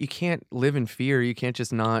happens. Yeah, but you can't live in fear. You can't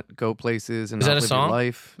just not go places and Is not that a live song? your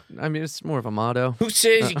life. I mean, it's more of a motto. Who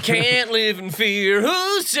says you can't live in fear?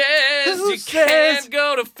 Who says Who you says- can't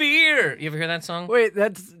go to fear? You ever hear that song? Wait,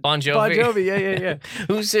 that's Bon Jovi. Bon Jovi. Yeah.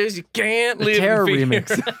 Who says you can't The live Terror in fear?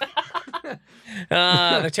 remix.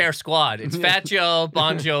 The Terror Squad. It's Fat Joe,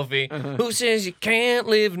 Bon Jovi. Who says you can't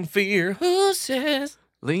live in fear? Who says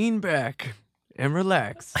Lean back and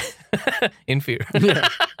relax. in fear? Yeah.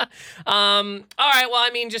 All right. Well, I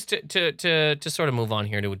mean, just to sort of move on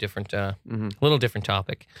here to a different, little different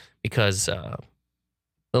topic because a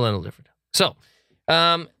little different. So,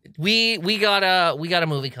 we got a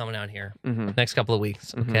movie coming out here next couple of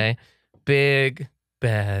weeks. Okay, Big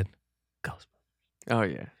Bad Ghostbusters. Oh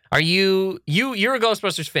yeah. Are you're a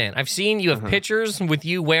Ghostbusters fan? I've seen you have pictures with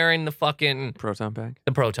you wearing the fucking Proton pack.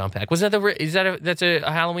 the proton pack. Was that that's a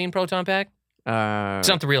Halloween proton pack? It's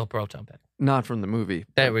not the real proton pack. Not from the movie.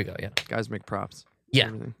 There we go. Yeah. Guys make props. Yeah.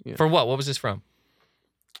 Everything. Yeah. For what? What was this from?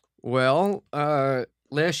 Well,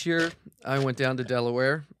 last year I went down to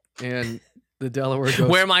Delaware, and the Delaware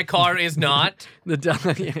Where my car is not. the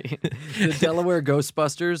Delaware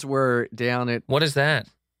Ghostbusters were down at. What is that?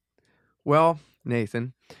 Well,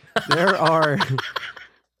 Nathan, there are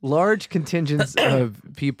large contingents of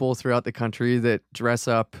people throughout the country that dress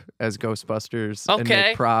up as Ghostbusters and Okay.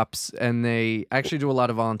 make props, and they actually do a lot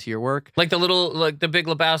of volunteer work. Like the Big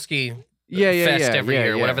Lebowski Yeah, fest every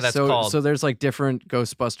year, whatever that's called. So there's like different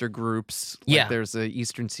Ghostbuster groups. Like Yeah. There's the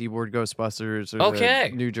Eastern Seaboard Ghostbusters, or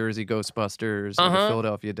Okay. the New Jersey Ghostbusters, or the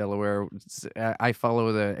Philadelphia, Delaware. I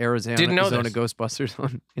follow the Arizona Didn't know this. Ghostbusters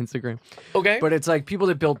on Instagram. Okay. But it's like people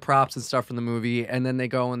that build props and stuff from the movie, and then they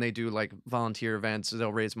go and they do like volunteer events. So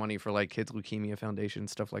they'll raise money for like Kids Leukemia Foundation,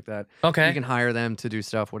 stuff like that. Okay. You can hire them to do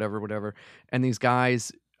stuff, whatever. And these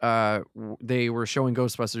guys, they were showing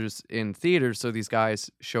Ghostbusters in theaters, so these guys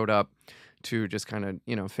showed up to just kind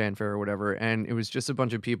of, fanfare or whatever. And it was just a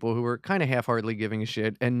bunch of people who were kind of half-heartedly giving a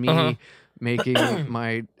shit. And me making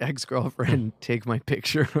my ex-girlfriend take my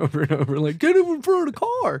picture over and over, like, get him in front of the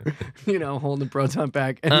car, holding the proton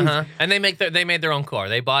pack. And And they made their own car.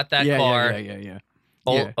 They bought that car. Yeah.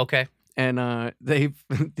 Oh, Yeah. okay. And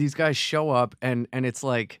these guys show up and it's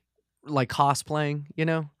like cosplaying,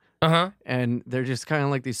 and they're just kind of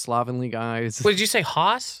like these slovenly guys. What did you say,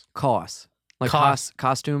 Haas?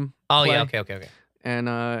 Costume. Oh, play. yeah. Okay.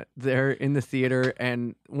 And they're in the theater,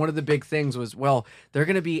 and one of the big things was, well, they're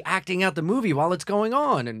going to be acting out the movie while it's going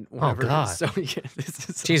on, and whatever. God. So yeah, this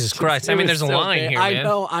is Jesus Christ. I mean, there's a line here, man.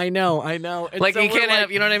 I know. And Like, so you we're can't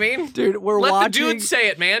have, you know what I mean? dude, we're Let watching. the dude say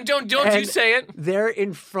it, man. Don't you and say it. They're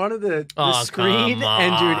in front of the Oh, screen, come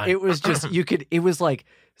and on. dude, it was just it was like,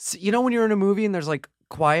 when you're in a movie and there's like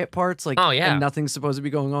quiet parts, like, Oh, yeah. and nothing's supposed to be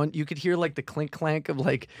going on, you could hear like the clink clank of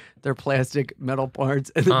like their plastic metal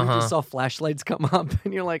parts, and then you just saw flashlights come up,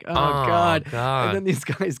 and you're like, oh god. And then these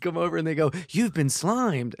guys come over and they go, "You've been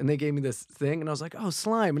slimed," and they gave me this thing, and I was like, "Oh,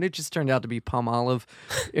 slime," and it just turned out to be palm olive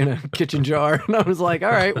in a kitchen jar, and I was like,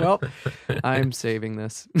 "All right, well, I'm saving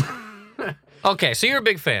this." Okay, so you're a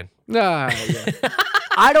big fan. Yeah.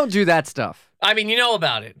 I don't do that stuff. I mean, you know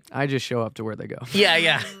about it. I just show up to where they go.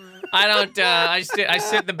 Yeah. I don't, I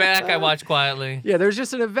sit in the back, I watch quietly. Yeah, there's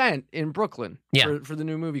just an event in Brooklyn Yeah. for the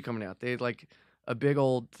new movie coming out. They had like a big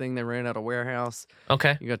old thing they ran out of warehouse.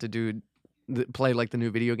 Okay. You got to play like the new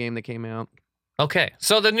video game that came out. Okay.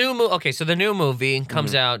 So the new movie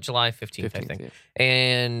comes out July 15th, I think. yeah.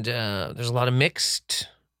 And there's a lot of mixed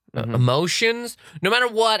emotions. No matter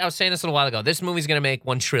what, I was saying this a little while ago, this movie's going to make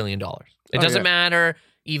 $1 trillion. It doesn't matter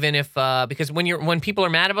even if, because when people are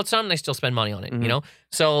mad about something, they still spend money on it, you know?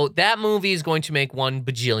 So that movie is going to make $1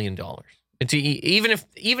 bajillion. Even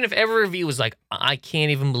if every review was like, I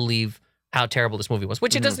can't even believe how terrible this movie was,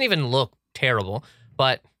 which it doesn't even look terrible,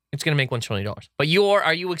 but it's going to make $1 trillion. But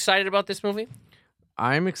are you excited about this movie?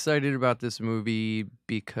 I'm excited about this movie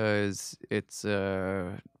because it's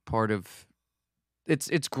part of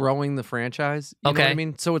it's growing the franchise. You know what I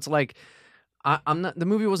mean? So it's like I'm not. The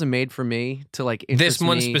movie wasn't made for me to like interest This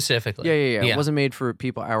one me. specifically. Yeah. It wasn't made for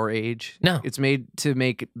people our age. No. It's made to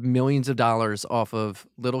make millions of dollars off of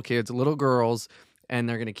little kids, little girls, and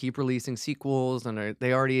they're gonna keep releasing sequels. And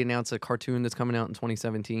they already announced a cartoon that's coming out in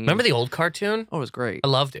 2017. Remember the old cartoon? Oh, it was great. I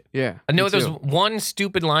loved it. Yeah. I know me there's too. one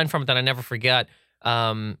stupid line from it that I never forget.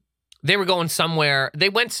 They were going somewhere. They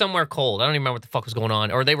went somewhere cold. I don't even remember what the fuck was going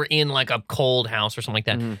on. Or they were in like a cold house or something like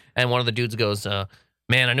that. And one of the dudes goes,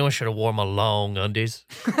 man, I knew I should have worn my long undies.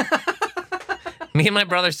 Me and my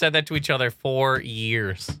brother said that to each other for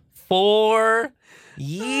years. 4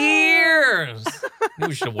 years.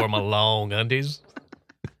 You should have worn my long undies.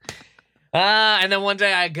 And then one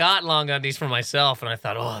day I got long undies for myself, and I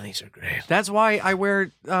thought, oh, these are great. That's why I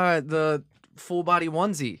wear the full body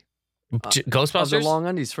onesie. Of the Ghostbusters? long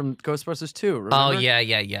undies from Ghostbusters 2. Remember? Oh, yeah.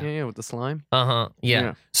 Yeah, with the slime. Uh-huh. Yeah.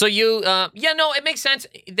 Yeah. So you, no, it makes sense.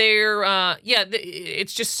 They're,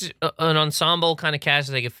 it's just an ensemble kind of cast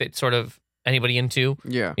that they could fit sort of anybody into.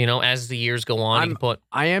 Yeah. You know, as the years go on, you can put.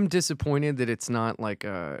 I am disappointed that it's not like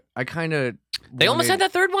I kind of. They almost had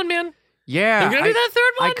that third one, man. Yeah. They're gonna do that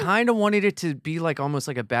third one. I kind of wanted it to be like almost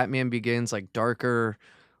like a Batman Begins, like darker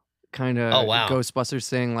kind of Ghostbusters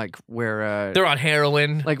thing, like where they're on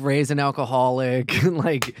heroin. Like Ray's an alcoholic,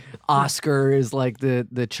 like Oscar is like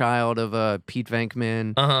the child of Pete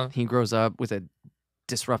Venkman. Uh-huh. He grows up with a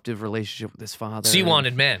disruptive relationship with his father. So you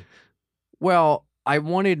wanted men. Well, I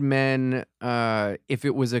wanted men if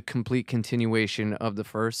it was a complete continuation of the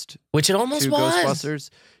first, which it almost two was. Ghostbusters.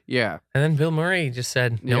 Yeah. And then Bill Murray just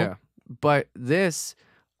said no. Yeah. But this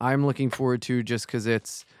I'm looking forward to just because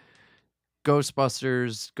it's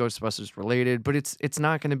Ghostbusters related, but it's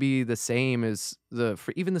not going to be the same as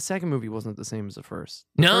even the second movie wasn't the same as the first.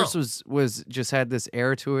 The first was just had this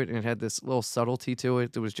air to it, and it had this little subtlety to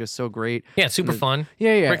it that was just so great. Yeah, super fun.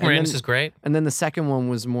 Yeah. Rick Moranis is great. And then the second one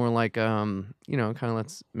was more like kind of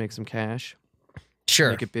let's make some cash. Sure.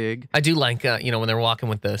 Make it big. I do like when they're walking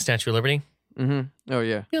with the Statue of Liberty. Mm-hmm. Oh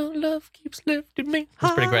yeah. Your love keeps lifting me.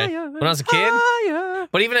 That's pretty great. When I was a kid.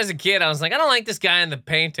 But even as a kid, I was like, I don't like this guy in the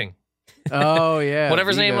painting. Oh yeah. Whatever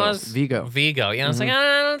his name was. Vigo. Yeah, I was like,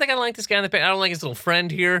 I don't think I like this guy in the painting. I don't like his little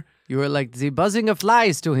friend here. You were like the buzzing of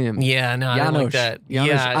flies to him. Yeah, no, I don't like that. Janosch.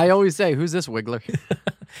 Yeah. I always say, who's this Wiggler?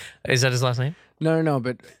 Is that his last name? No,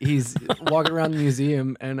 but he's walking around the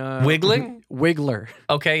museum and Wiggling? Wiggler.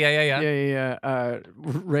 Okay, yeah.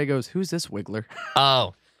 Ray goes, who's this Wiggler?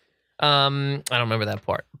 Oh. I don't remember that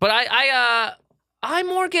part. But I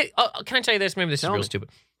more get can I tell you this? Maybe this is real stupid.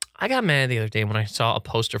 I got mad the other day when I saw a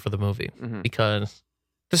poster for the movie because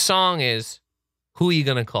the song is Who You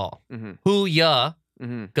Gonna Call? Who ya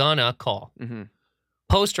gonna call?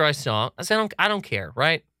 Poster I saw, I said, I don't care,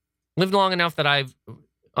 right? Lived long enough that I've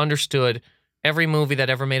understood every movie that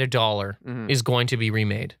ever made $1 is going to be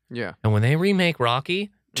remade. Yeah. And when they remake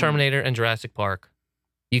Rocky, Terminator, and Jurassic Park,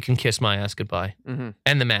 you can kiss my ass goodbye.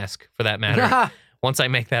 And The Mask, for that matter. Once I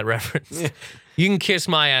make that reference. You can kiss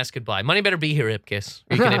my ass goodbye. Money better be here, Ipkiss.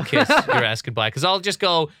 You can Ipkiss your ass goodbye. Because I'll just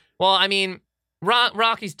go, well, I mean,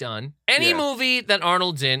 Rocky's done. Any movie that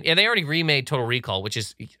Arnold's in, and they already remade Total Recall, which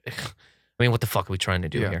is, I mean, what the fuck are we trying to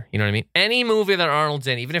do here? You know what I mean? Any movie that Arnold's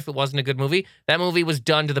in, even if it wasn't a good movie, that movie was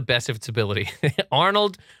done to the best of its ability.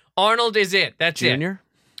 Arnold is it. That's Junior?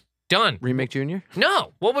 Done. Remake Junior?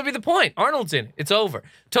 No. What would be the point? Arnold's in it. It's over.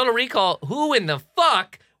 Total Recall, who in the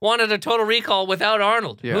fuck wanted a Total Recall without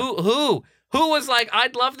Arnold? Yeah. Who was like,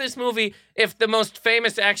 I'd love this movie if the most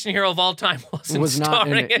famous action hero of all time wasn't not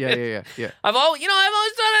in starring it. in it. Yeah. I've always thought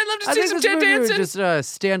I'd love to see some Ted Danson. Just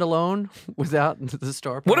stand alone without the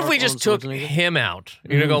star power. What if we just took him out?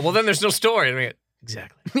 You're gonna go, well, then there's no story. I mean,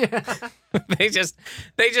 exactly. They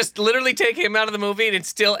just literally take him out of the movie, and it's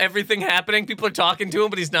still everything happening. People are talking to him,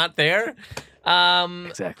 but he's not there.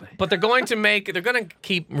 Exactly. But they're going to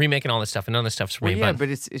keep remaking all this stuff, and none of this stuff's well, remade. yeah, but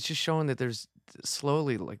it's just showing that there's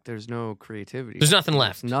slowly there's no creativity. There's nothing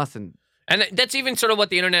left. There's nothing. And that's even sort of what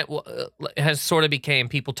the internet has sort of became.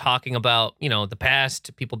 People talking about, the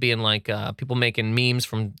past, people being like, people making memes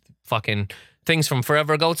from fucking things from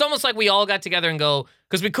forever ago. It's almost like we all got together and go,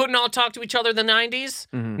 because we couldn't all talk to each other in the 90s.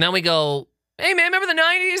 Now we go, hey man, remember the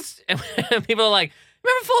 90s? And people are like,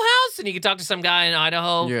 remember Full House? And you can talk to some guy in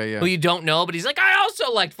Idaho who you don't know, but he's like, I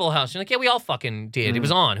also liked Full House. You're like, yeah, we all fucking did. It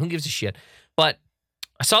was on. Who gives a shit? But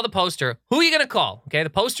I saw the poster. Who are you going to call? Okay,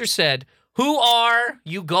 the poster said, who are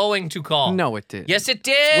you going to call? No, it did. Yes, it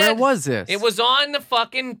did. Where was this? It was on the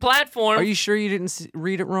fucking platform. Are you sure you didn't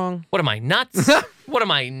read it wrong? What am I, nuts? What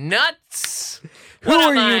am I, nuts? Who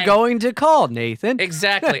are you going to call, Nathan?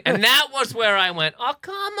 Exactly. And that was where I went, oh,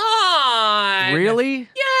 come on. Really?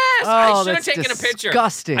 Yes. Oh, I should have taken a picture.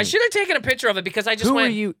 Disgusting. I should have taken a picture of it because I just went,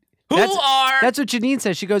 are you? That's what Janine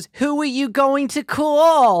says. She goes, who are you going to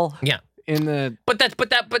call? Yeah. But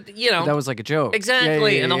that was like a joke.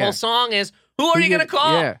 Exactly. Yeah, and the whole song is, who are you going to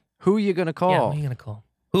call? Yeah. Who are you going to call? Yeah, who are you going to call?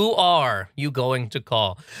 Who are you going to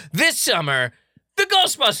call? This summer, the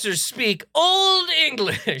Ghostbusters speak Old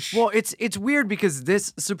English. Well, it's weird because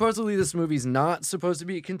supposedly this movie's not supposed to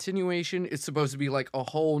be a continuation. It's supposed to be like a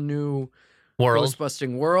whole new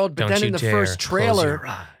Ghostbusting world. But then in the first trailer,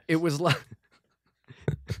 it was like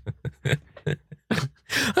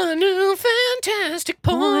A new fantastic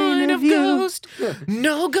point of Ghost.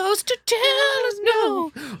 No ghost to tell us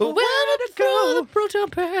no. Where did it go? The proton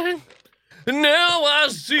pack. Now I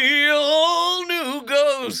see a whole new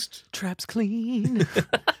ghost. Trap's clean.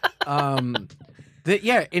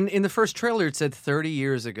 In the first trailer it said 30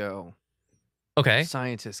 years ago. Okay.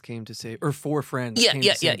 Scientists came to save, or 4 friends. Yeah.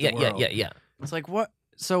 Yeah. It's like, what?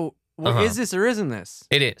 So, is this or isn't this?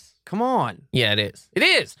 It is. Come on. Yeah, it is. It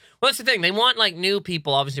is. Well, that's the thing. They want like new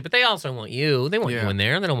people, obviously, but they also want you. They want you in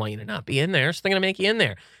there. They don't want you to not be in there, so they're gonna make you in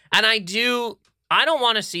there. And I don't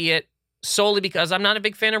want to see it solely because I'm not a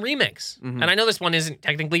big fan of remakes. Mhm. And I know this one isn't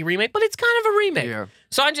technically a remake, but it's kind of a remake. Yeah.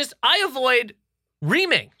 So I avoid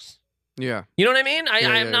remakes. Yeah. You know what I mean? I'm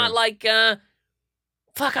yeah, not like,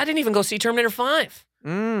 fuck, I didn't even go see Terminator 5.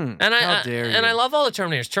 How dare you? And I love all the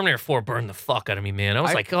Terminators. Terminator 4 burned the fuck out of me, man. I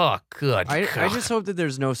was like, oh, good I God. just hope that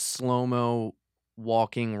there's no slow-mo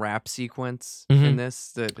walking rap sequence Mhm. in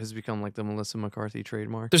this that has become like the Melissa McCarthy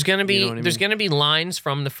trademark. There's gonna be You know what I mean? gonna be lines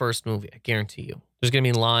from the first movie. I guarantee you. There's gonna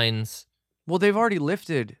be lines. Well, they've already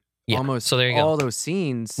lifted Yeah. almost So there you go. all those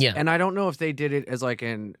scenes. Yeah. And I don't know if they did it as like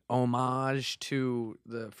an homage to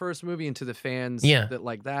the first movie and to the fans Yeah. that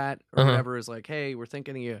like that or Uh-huh. whatever is like, hey, we're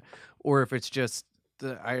thinking of you. Or if it's just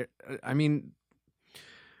I mean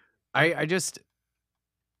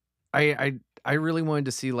I really wanted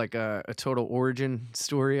to see like a total origin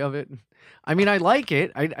story of it. I mean, I like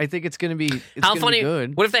it. I think it's gonna be How funny? be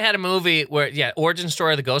good. What if they had a movie where, origin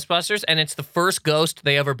story of the Ghostbusters, and it's the first ghost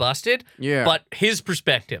they ever busted, Yeah. but his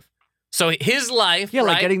perspective. So his life, yeah, right?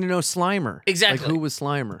 like getting to know Slimer. Exactly. Like who was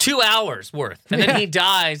Slimer? 2 hours worth, and then he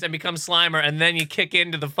dies and becomes Slimer, and then you kick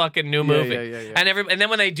into the fucking new movie. Yeah. And then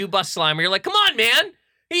when they do bust Slimer, you're like, come on, man.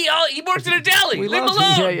 He works in a deli. We Leave him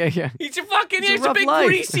love alone. Yeah. He's a rough big life.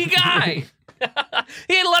 greasy guy.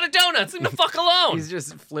 He ate a lot of donuts. Leave him the fuck alone. He's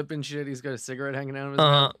just flipping shit. He's got a cigarette hanging out of his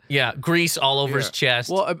mouth. Yeah, grease all over his chest.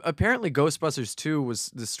 Well, apparently Ghostbusters 2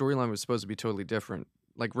 the storyline was supposed to be totally different.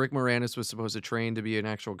 Like Rick Moranis was supposed to train to be an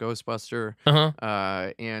actual Ghostbuster.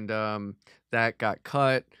 And that got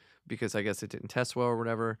cut because I guess it didn't test well or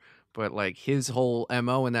whatever. But like his whole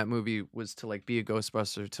MO in that movie was to like be a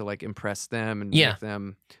Ghostbuster to like impress them and make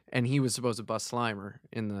them. And he was supposed to bust Slimer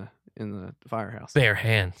in the firehouse. Bare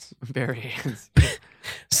hands. Bare hands.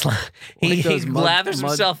 He those lathers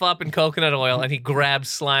mud- himself up in coconut oil and he grabs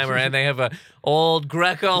Slimer and they have a old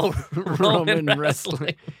Greco-Roman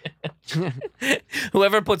wrestling.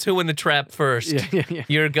 Whoever puts who in the trap first, Yeah.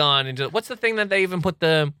 you're gone. Into what's the thing that they even put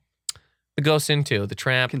the ghosts into? The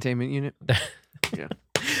trap. Containment unit. Yeah.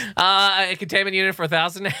 A containment unit for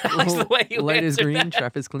 1,000. I like the way you Light is answered green, that.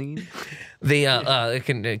 trap is clean.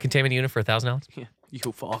 The containment unit for $1,000. Yeah.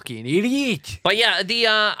 You fucking idiot. But yeah,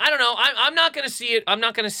 I don't know. I'm not gonna see it. I'm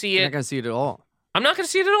not gonna see You're it. not gonna see it at all. I'm not gonna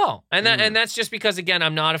see it at all. And that's just because again,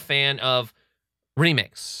 I'm not a fan of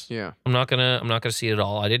remakes. Yeah. I'm not gonna see it at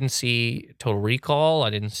all. I didn't see Total Recall. I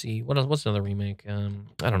didn't see what's another remake? I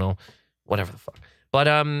don't know. Whatever the fuck. But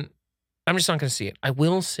I'm just not gonna see it. I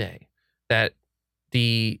will say that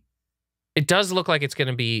it does look like it's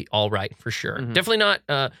gonna be all right for sure. Mhm. Definitely not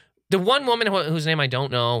the one woman whose name I don't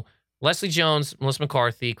know. Leslie Jones, Melissa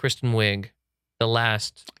McCarthy, Kristen Wiig, the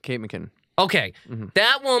last. Kate McKinnon. Okay, Mhm.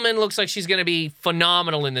 that woman looks like she's gonna be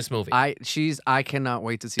phenomenal in this movie. I cannot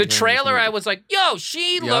wait to see The her in this trailer, movie. I was like, yo,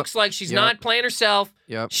 she Yep. looks like she's Yep. not playing herself.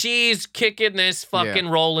 Yep. She's kicking this fucking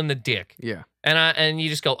role in the dick. Yeah. And you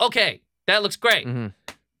just go, okay, that looks great. Mm-hmm.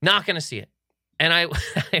 Not gonna see it. And I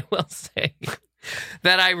I will say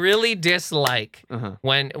that I really dislike Uh-huh.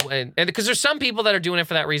 when and because there's some people that are doing it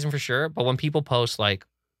for that reason for sure, but when people post like,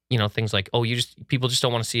 things like, oh, people just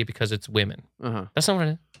don't want to see it because it's women. Uh-huh. That's not what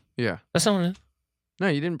it is. Yeah. That's not what it is. No,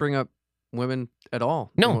 you didn't bring up women at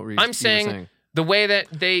all. No, in what you I'm were saying the way that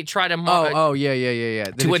they try to yeah.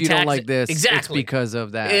 That to if you don't attack like this, exactly. it's because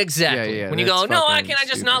of that. Exactly. Yeah. When you go, that's no, fucking can I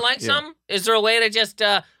just stupid. not like Yeah. some? Is there a way to just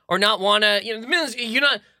or not want to? You're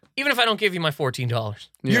not. Even if I don't give you my $14,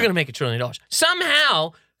 Yeah. you're gonna make $1 trillion.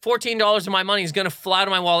 Somehow, $14 of my money is gonna fly out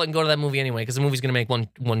of my wallet and go to that movie anyway because the movie's gonna make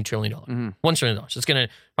 $1 trillion. Mhm. $1 trillion. It's gonna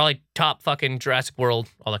probably top fucking Jurassic World,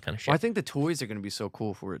 all that kind of shit. Well, I think the toys are going to be so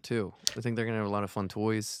cool for it too. I think they're going to have a lot of fun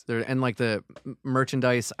toys. And like the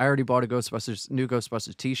merchandise. I already bought a new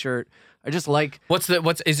Ghostbusters T-shirt. I just like.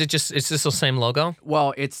 Is this the same logo?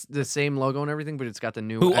 Well, it's the same logo and everything, but it's got the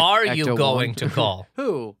new. Who are you Ecto going 1. to call?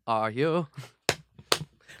 Who are you?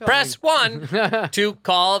 Press 1 to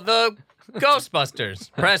call the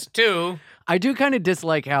Ghostbusters. Press 2. I do kind of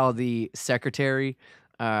dislike how the secretary,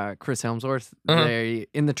 Chris Hemsworth, they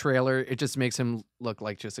in the trailer, it just makes him look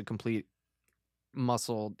like just a complete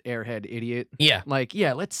muscled airhead idiot. Yeah. Like,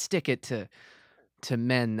 yeah, let's stick it to to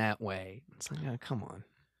men that way. It's like, oh, come on.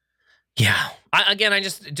 Yeah. I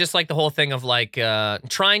just like the whole thing of like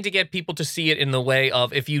trying to get people to see it in the way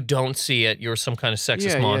of if you don't see it, you're some kind of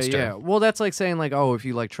sexist monster. Yeah. Well, that's like saying like, oh, if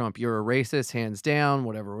you like Trump, you're a racist, hands down,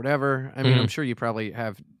 whatever. I mean, I'm sure you probably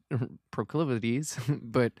have proclivities,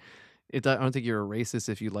 but I don't think you're a racist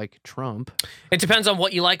if you like Trump. It depends on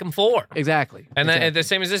what you like him for. Exactly. And the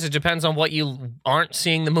same as this, it depends on what you aren't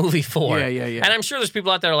seeing the movie for. Yeah. And I'm sure there's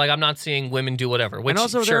people out there like, I'm not seeing women do whatever. Which, and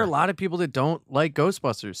also, sure. there are a lot of people that don't like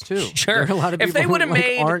Ghostbusters too. Sure. There are a lot of If people they would've who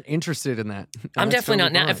made- aren't interested in that. I'm That's definitely not.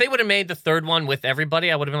 totally Now, if fine. they would have made the third one with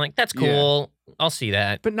everybody, I would have been like, that's cool. I'll see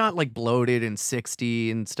that. But not like bloated and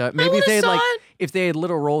 60 and stuff. I Maybe if would've they had saw like it. if they had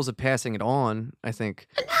little roles of passing it on, I think.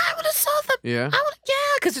 I would have saw them. Yeah.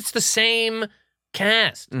 Because it's the same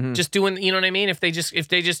cast, Mhm. just doing. You know what I mean? If they just,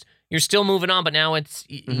 you're still moving on, but now it's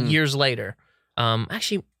years later.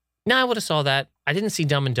 Actually, no, I would have saw that. I didn't see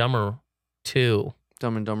Dumb and Dumber 2.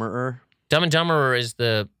 Dumb and Dumberer. Dumb and Dumber is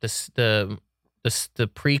the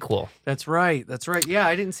prequel. That's right. Yeah,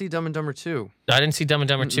 I didn't see Dumb and Dumber 2. I didn't see Dumb and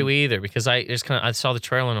Dumber 2 either because I saw the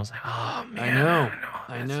trailer and I was like, oh man,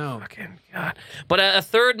 I know. Fucking God. But a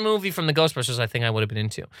third movie from the Ghostbusters, I think I would have been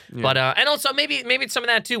into. Yeah. But and also maybe it's some of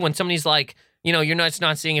that too. When somebody's like, you know, you're not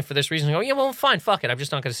seeing it for this reason. I go, yeah, well, fine, fuck it. I'm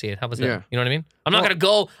just not going to see it. How about that? Yeah. You know what I mean? I'm not gonna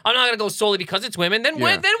go solely because it's women. Then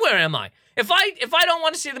where am I? If I don't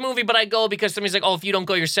want to see the movie, but I go because somebody's like, oh, if you don't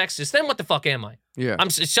go, you're sexist. Then what the fuck am I? Yeah. I'm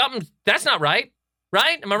something. That's not right.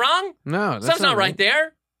 Right? Am I wrong? No, that's Something's not right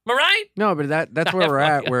there. Am I right? No, but that's where we're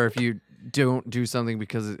at. Where if you don't do something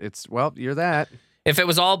because it's you're that. If it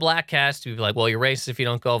was all black cast, you'd be like, well, you're racist if you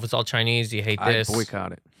don't go. If it's all Chinese, you hate this. I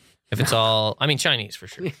boycott it. If it's all, I mean, Chinese for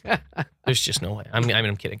sure. There's just no way. I mean,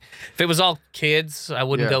 I'm kidding. If it was all kids, I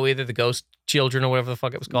wouldn't go either. The Ghost Children or whatever the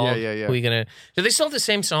fuck it was called. Yeah. Who are you gonna? Do they still have the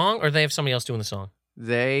same song, or do they have somebody else doing the song?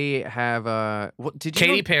 They have what did you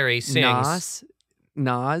Katy know Perry sings.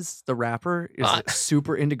 Nas, the rapper, is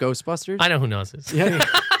super into Ghostbusters. I know who Nas is. Yeah.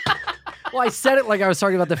 Well, I said it like I was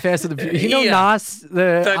talking about the Fast and the Furious. You know Yeah. Nas,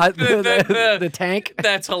 the tank.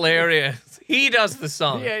 That's hilarious. He does the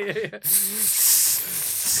song. Yeah.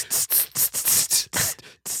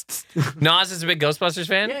 Nas is a big Ghostbusters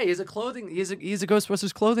fan. Yeah, he's a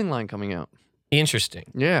Ghostbusters clothing line coming out. Interesting.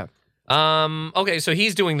 Yeah. Okay, so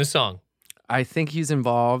he's doing the song. I think he's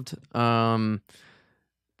involved.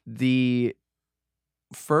 The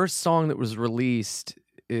first song that was released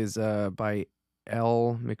is by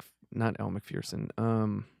not Elle McPherson.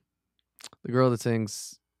 The girl that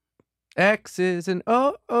sings X's and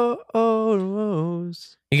O's.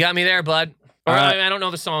 You got me there, bud. Or I don't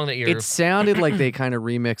know the song that you're. It sounded like they kind of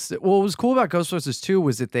remixed it. Well, what was cool about Ghostbusters 2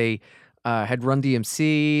 was that they had Run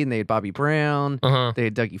DMC and they had Bobby Brown, they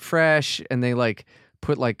had Dougie Fresh, and they like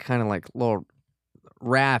put like kind of like little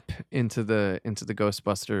rap into the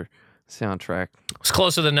Ghostbuster soundtrack. It's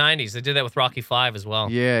close to the 90s. They did that with Rocky V as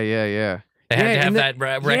well. Yeah. They had to have that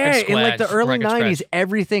record scratch. In like the early record 90s, scratch.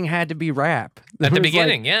 everything had to be rap. At the It was,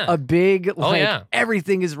 beginning, like, yeah. A big, yeah.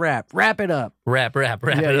 everything is rap. Wrap it up. Rap it up.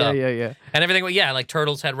 Yeah. And everything, like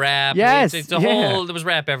Turtles had rap. Yes, It's a whole, there was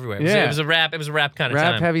rap everywhere. It was a rap kind of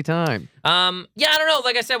Rap time. heavy time. I don't know.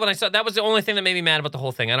 Like I said, when I saw, that was the only thing that made me mad about the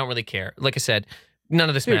whole thing. I don't really care. Like I said, none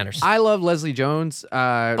of this matters. I love Leslie Jones.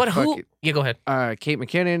 But who? Yeah, go ahead. Kate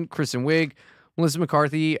McKinnon, Kristen Wiig, Melissa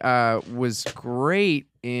McCarthy was great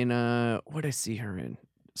in what did I see her in?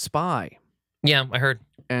 Spy. Yeah, I heard.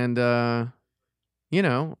 And you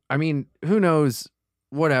know, I mean, who knows?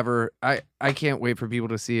 Whatever. I can't wait for people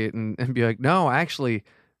to see it and be like, no, actually,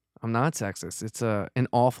 I'm not sexist. It's an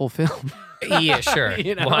awful film. Yeah, sure.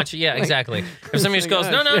 You know? Watch it. Yeah, Like, exactly. If somebody just goes,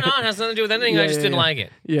 no, it has nothing to do with anything. I just didn't like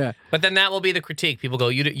it. Yeah. But then that will be the critique. People go,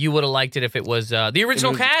 you would have liked it if it was the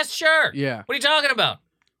original cast? Sure. Yeah. What are you talking about?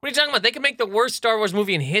 What are you talking about? They could make the worst Star Wars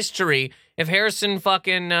movie in history if Harrison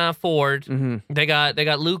fucking Ford. Mm-hmm. They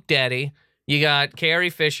got Luke Daddy. You got Carrie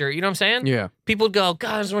Fisher. You know what I'm saying? Yeah. People would go,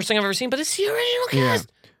 God, it's the worst thing I've ever seen. But it's the original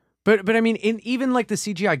cast. But I mean, even like the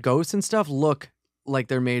CGI ghosts and stuff look like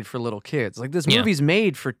they're made for little kids. Like this movie's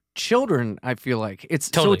made for children. I feel like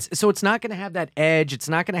it's totally. So it's not going to have that edge. It's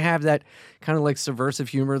not going to have that kind of like subversive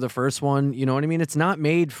humor. The first one, you know what I mean? It's not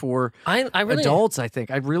made for I really, adults. I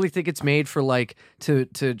really think it's made for like to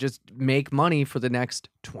just make money for the next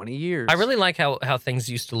 20 years. I really like how things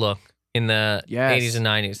used to look in the 80s and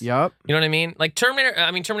 90s. Yep. You know what I mean? Like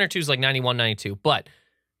Terminator 2 is like 91, 92, but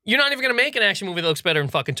you're not even going to make an action movie that looks better than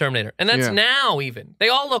fucking Terminator. And that's now even. They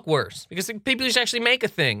all look worse because people just actually make a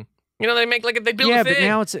thing. You know, they build a thing. Yeah, but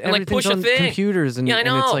now it's and like push a on thing. computers and, I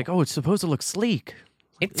know. and it's like, oh, it's supposed to look sleek.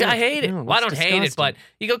 I hate it. Well, I don't hate it, but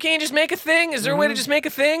you go, can you just make a thing? Is there a way to just make a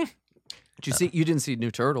thing? Did you see? You didn't see New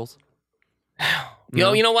Turtles?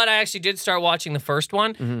 You know what? I actually did start watching the first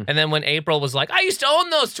one, and then when April was like, "I used to own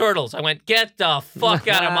those turtles," I went, "Get the fuck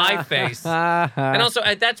out of my face!" And also,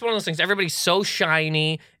 that's one of those things. Everybody's so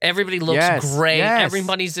shiny. Everybody looks great. Yes.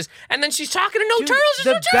 Everybody's just, and then she's talking to no Dude, turtles. the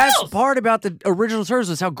There's no turtles. best part about the original Turtles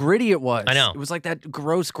was how gritty it was. I know. It was like that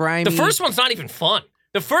gross, grimy. The first one's not even fun.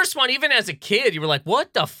 The first one, even as a kid, you were like,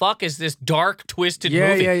 what the fuck is this dark, twisted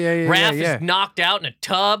movie? Yeah. Raph is knocked out in a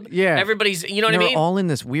tub. Yeah. Everybody's, you know what I They're mean? all in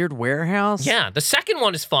this weird warehouse. Yeah. The second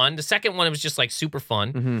one is fun. The second one was just like super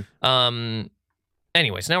fun.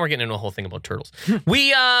 Anyways, now we're getting into a whole thing about turtles.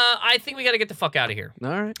 I think we got to get the fuck out of here.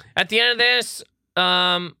 All right. At the end of this,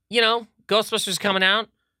 Ghostbusters coming out.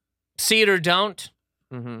 See it or don't.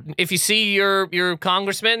 If you see your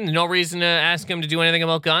congressman, no reason to ask him to do anything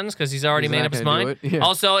about guns because he's already made up his mind. Yeah.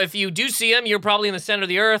 Also, if you do see him, you're probably in the center of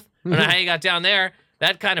the earth. I don't know how you got down there.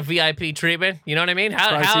 That kind of VIP treatment. You know what I mean?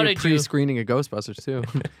 How did you? Pre-screening of Ghostbusters too.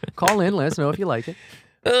 Call in, let us know if you like it.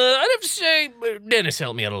 I'd have to say Dennis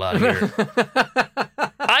helped me out a lot here.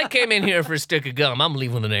 I came in here for a stick of gum. I'm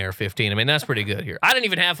leaving with an AR-15. I mean, that's pretty good here. I didn't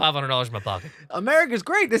even have $500 in my pocket. America's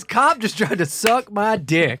great. This cop just tried to suck my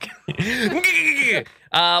dick. Ian,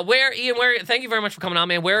 thank you very much for coming on,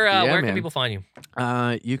 man. Where can people find you?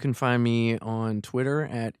 You can find me on Twitter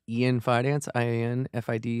at Ian Fidance,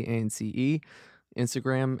 IANFIDANCE.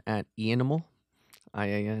 Instagram at Ianimal,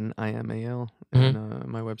 IANIMAL, and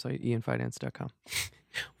my website, ianfidance.com.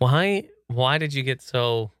 Why did you get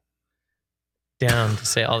so down to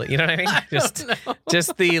say all that? You know what I mean?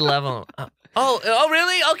 Just the level. Oh,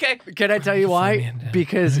 really? Okay. Can I tell you why?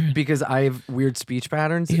 Because I have weird speech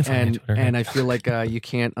patterns, and I feel like you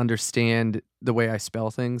can't understand the way I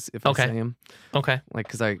spell things if I say them. Okay.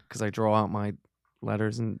 Like because I draw out my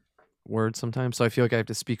letters and words sometimes, so I feel like I have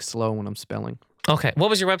to speak slow when I'm spelling. Okay. What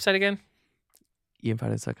was your website again?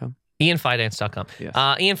 ianfidance.com. ianfidance.com.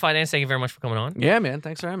 Yes. Ian Fidance, thank you very much for coming on. Yeah, man.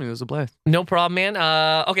 Thanks for having me. It was a blast. No problem, man.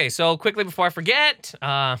 Okay, so quickly before I forget,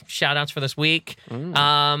 shout outs for this week.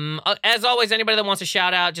 As always, anybody that wants a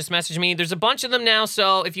shout out, just message me. There's a bunch of them now,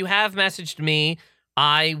 so if you have messaged me,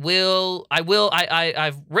 I've written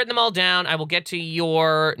them all down. I will get to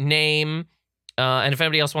your name. And if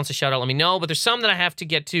anybody else wants a shout out, let me know. But there's some that I have to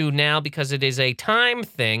get to now because it is a time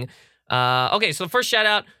thing. Okay, so the first shout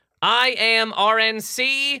out, I am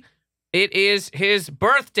RNC. It is his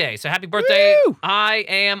birthday. So happy birthday. Woo! I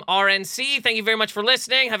am RNC. Thank you very much for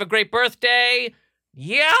listening. Have a great birthday.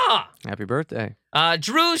 Yeah. Happy birthday.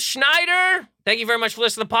 Drew Schneider. Thank you very much for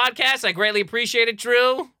listening to the podcast. I greatly appreciate it,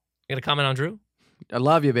 Drew. You got a comment on Drew? I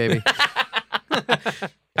love you, baby.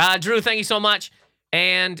 Drew, thank you so much.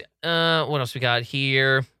 And what else we got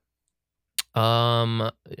here?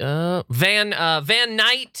 Van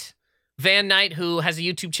Knight. Van Knight, who has a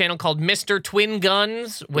YouTube channel called Mr. Twin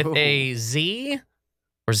Guns with a Z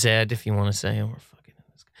or Z, if you want to say, or fucking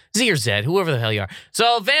Z or Z, whoever the hell you are.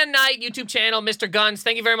 So Van Knight, YouTube channel, Mr. Guns.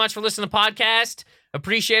 Thank you very much for listening to the podcast.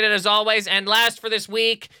 Appreciate it as always. And last for this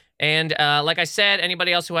week, and like I said,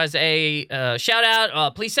 anybody else who has a shout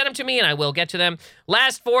out, please send them to me and I will get to them.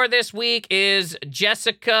 Last for this week is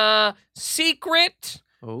Jessica Secret,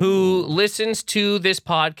 who listens to this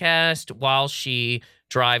podcast while she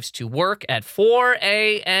drives to work at 4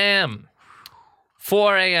 a.m.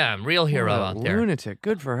 4 a.m. Real hero out there. Lunatic.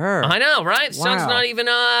 Good for her. I know, right? Wow. Sun's not even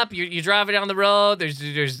up. You're driving down the road.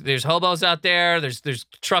 There's hobos out there. There's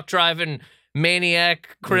truck driving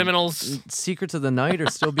maniac criminals. Secrets of the night are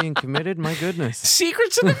still being committed. My goodness.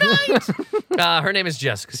 Secrets of the night. Her name is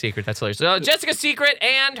Jessica Secret. That's hilarious. Jessica Secret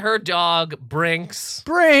and her dog Brinks.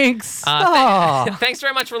 Brinks. Thanks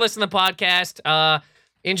very much for listening to the podcast.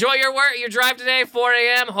 Enjoy your drive today, 4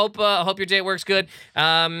 a.m. Hope your day works good.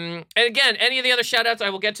 And again, any of the other shout outs,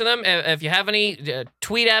 I will get to them. If you have any,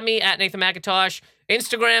 tweet at me at Nathan McIntosh,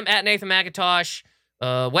 Instagram at Nathan McIntosh,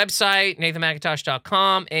 website,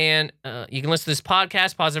 nathanmcintosh.com, and you can listen to this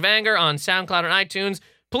podcast, Positive Anger, on SoundCloud and iTunes.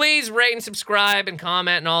 Please rate and subscribe and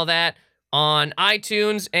comment and all that on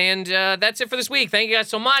iTunes. And that's it for this week. Thank you guys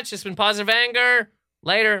so much. It's been Positive Anger.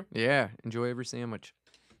 Later. Yeah, enjoy every sandwich.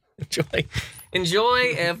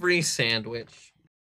 Enjoy every sandwich.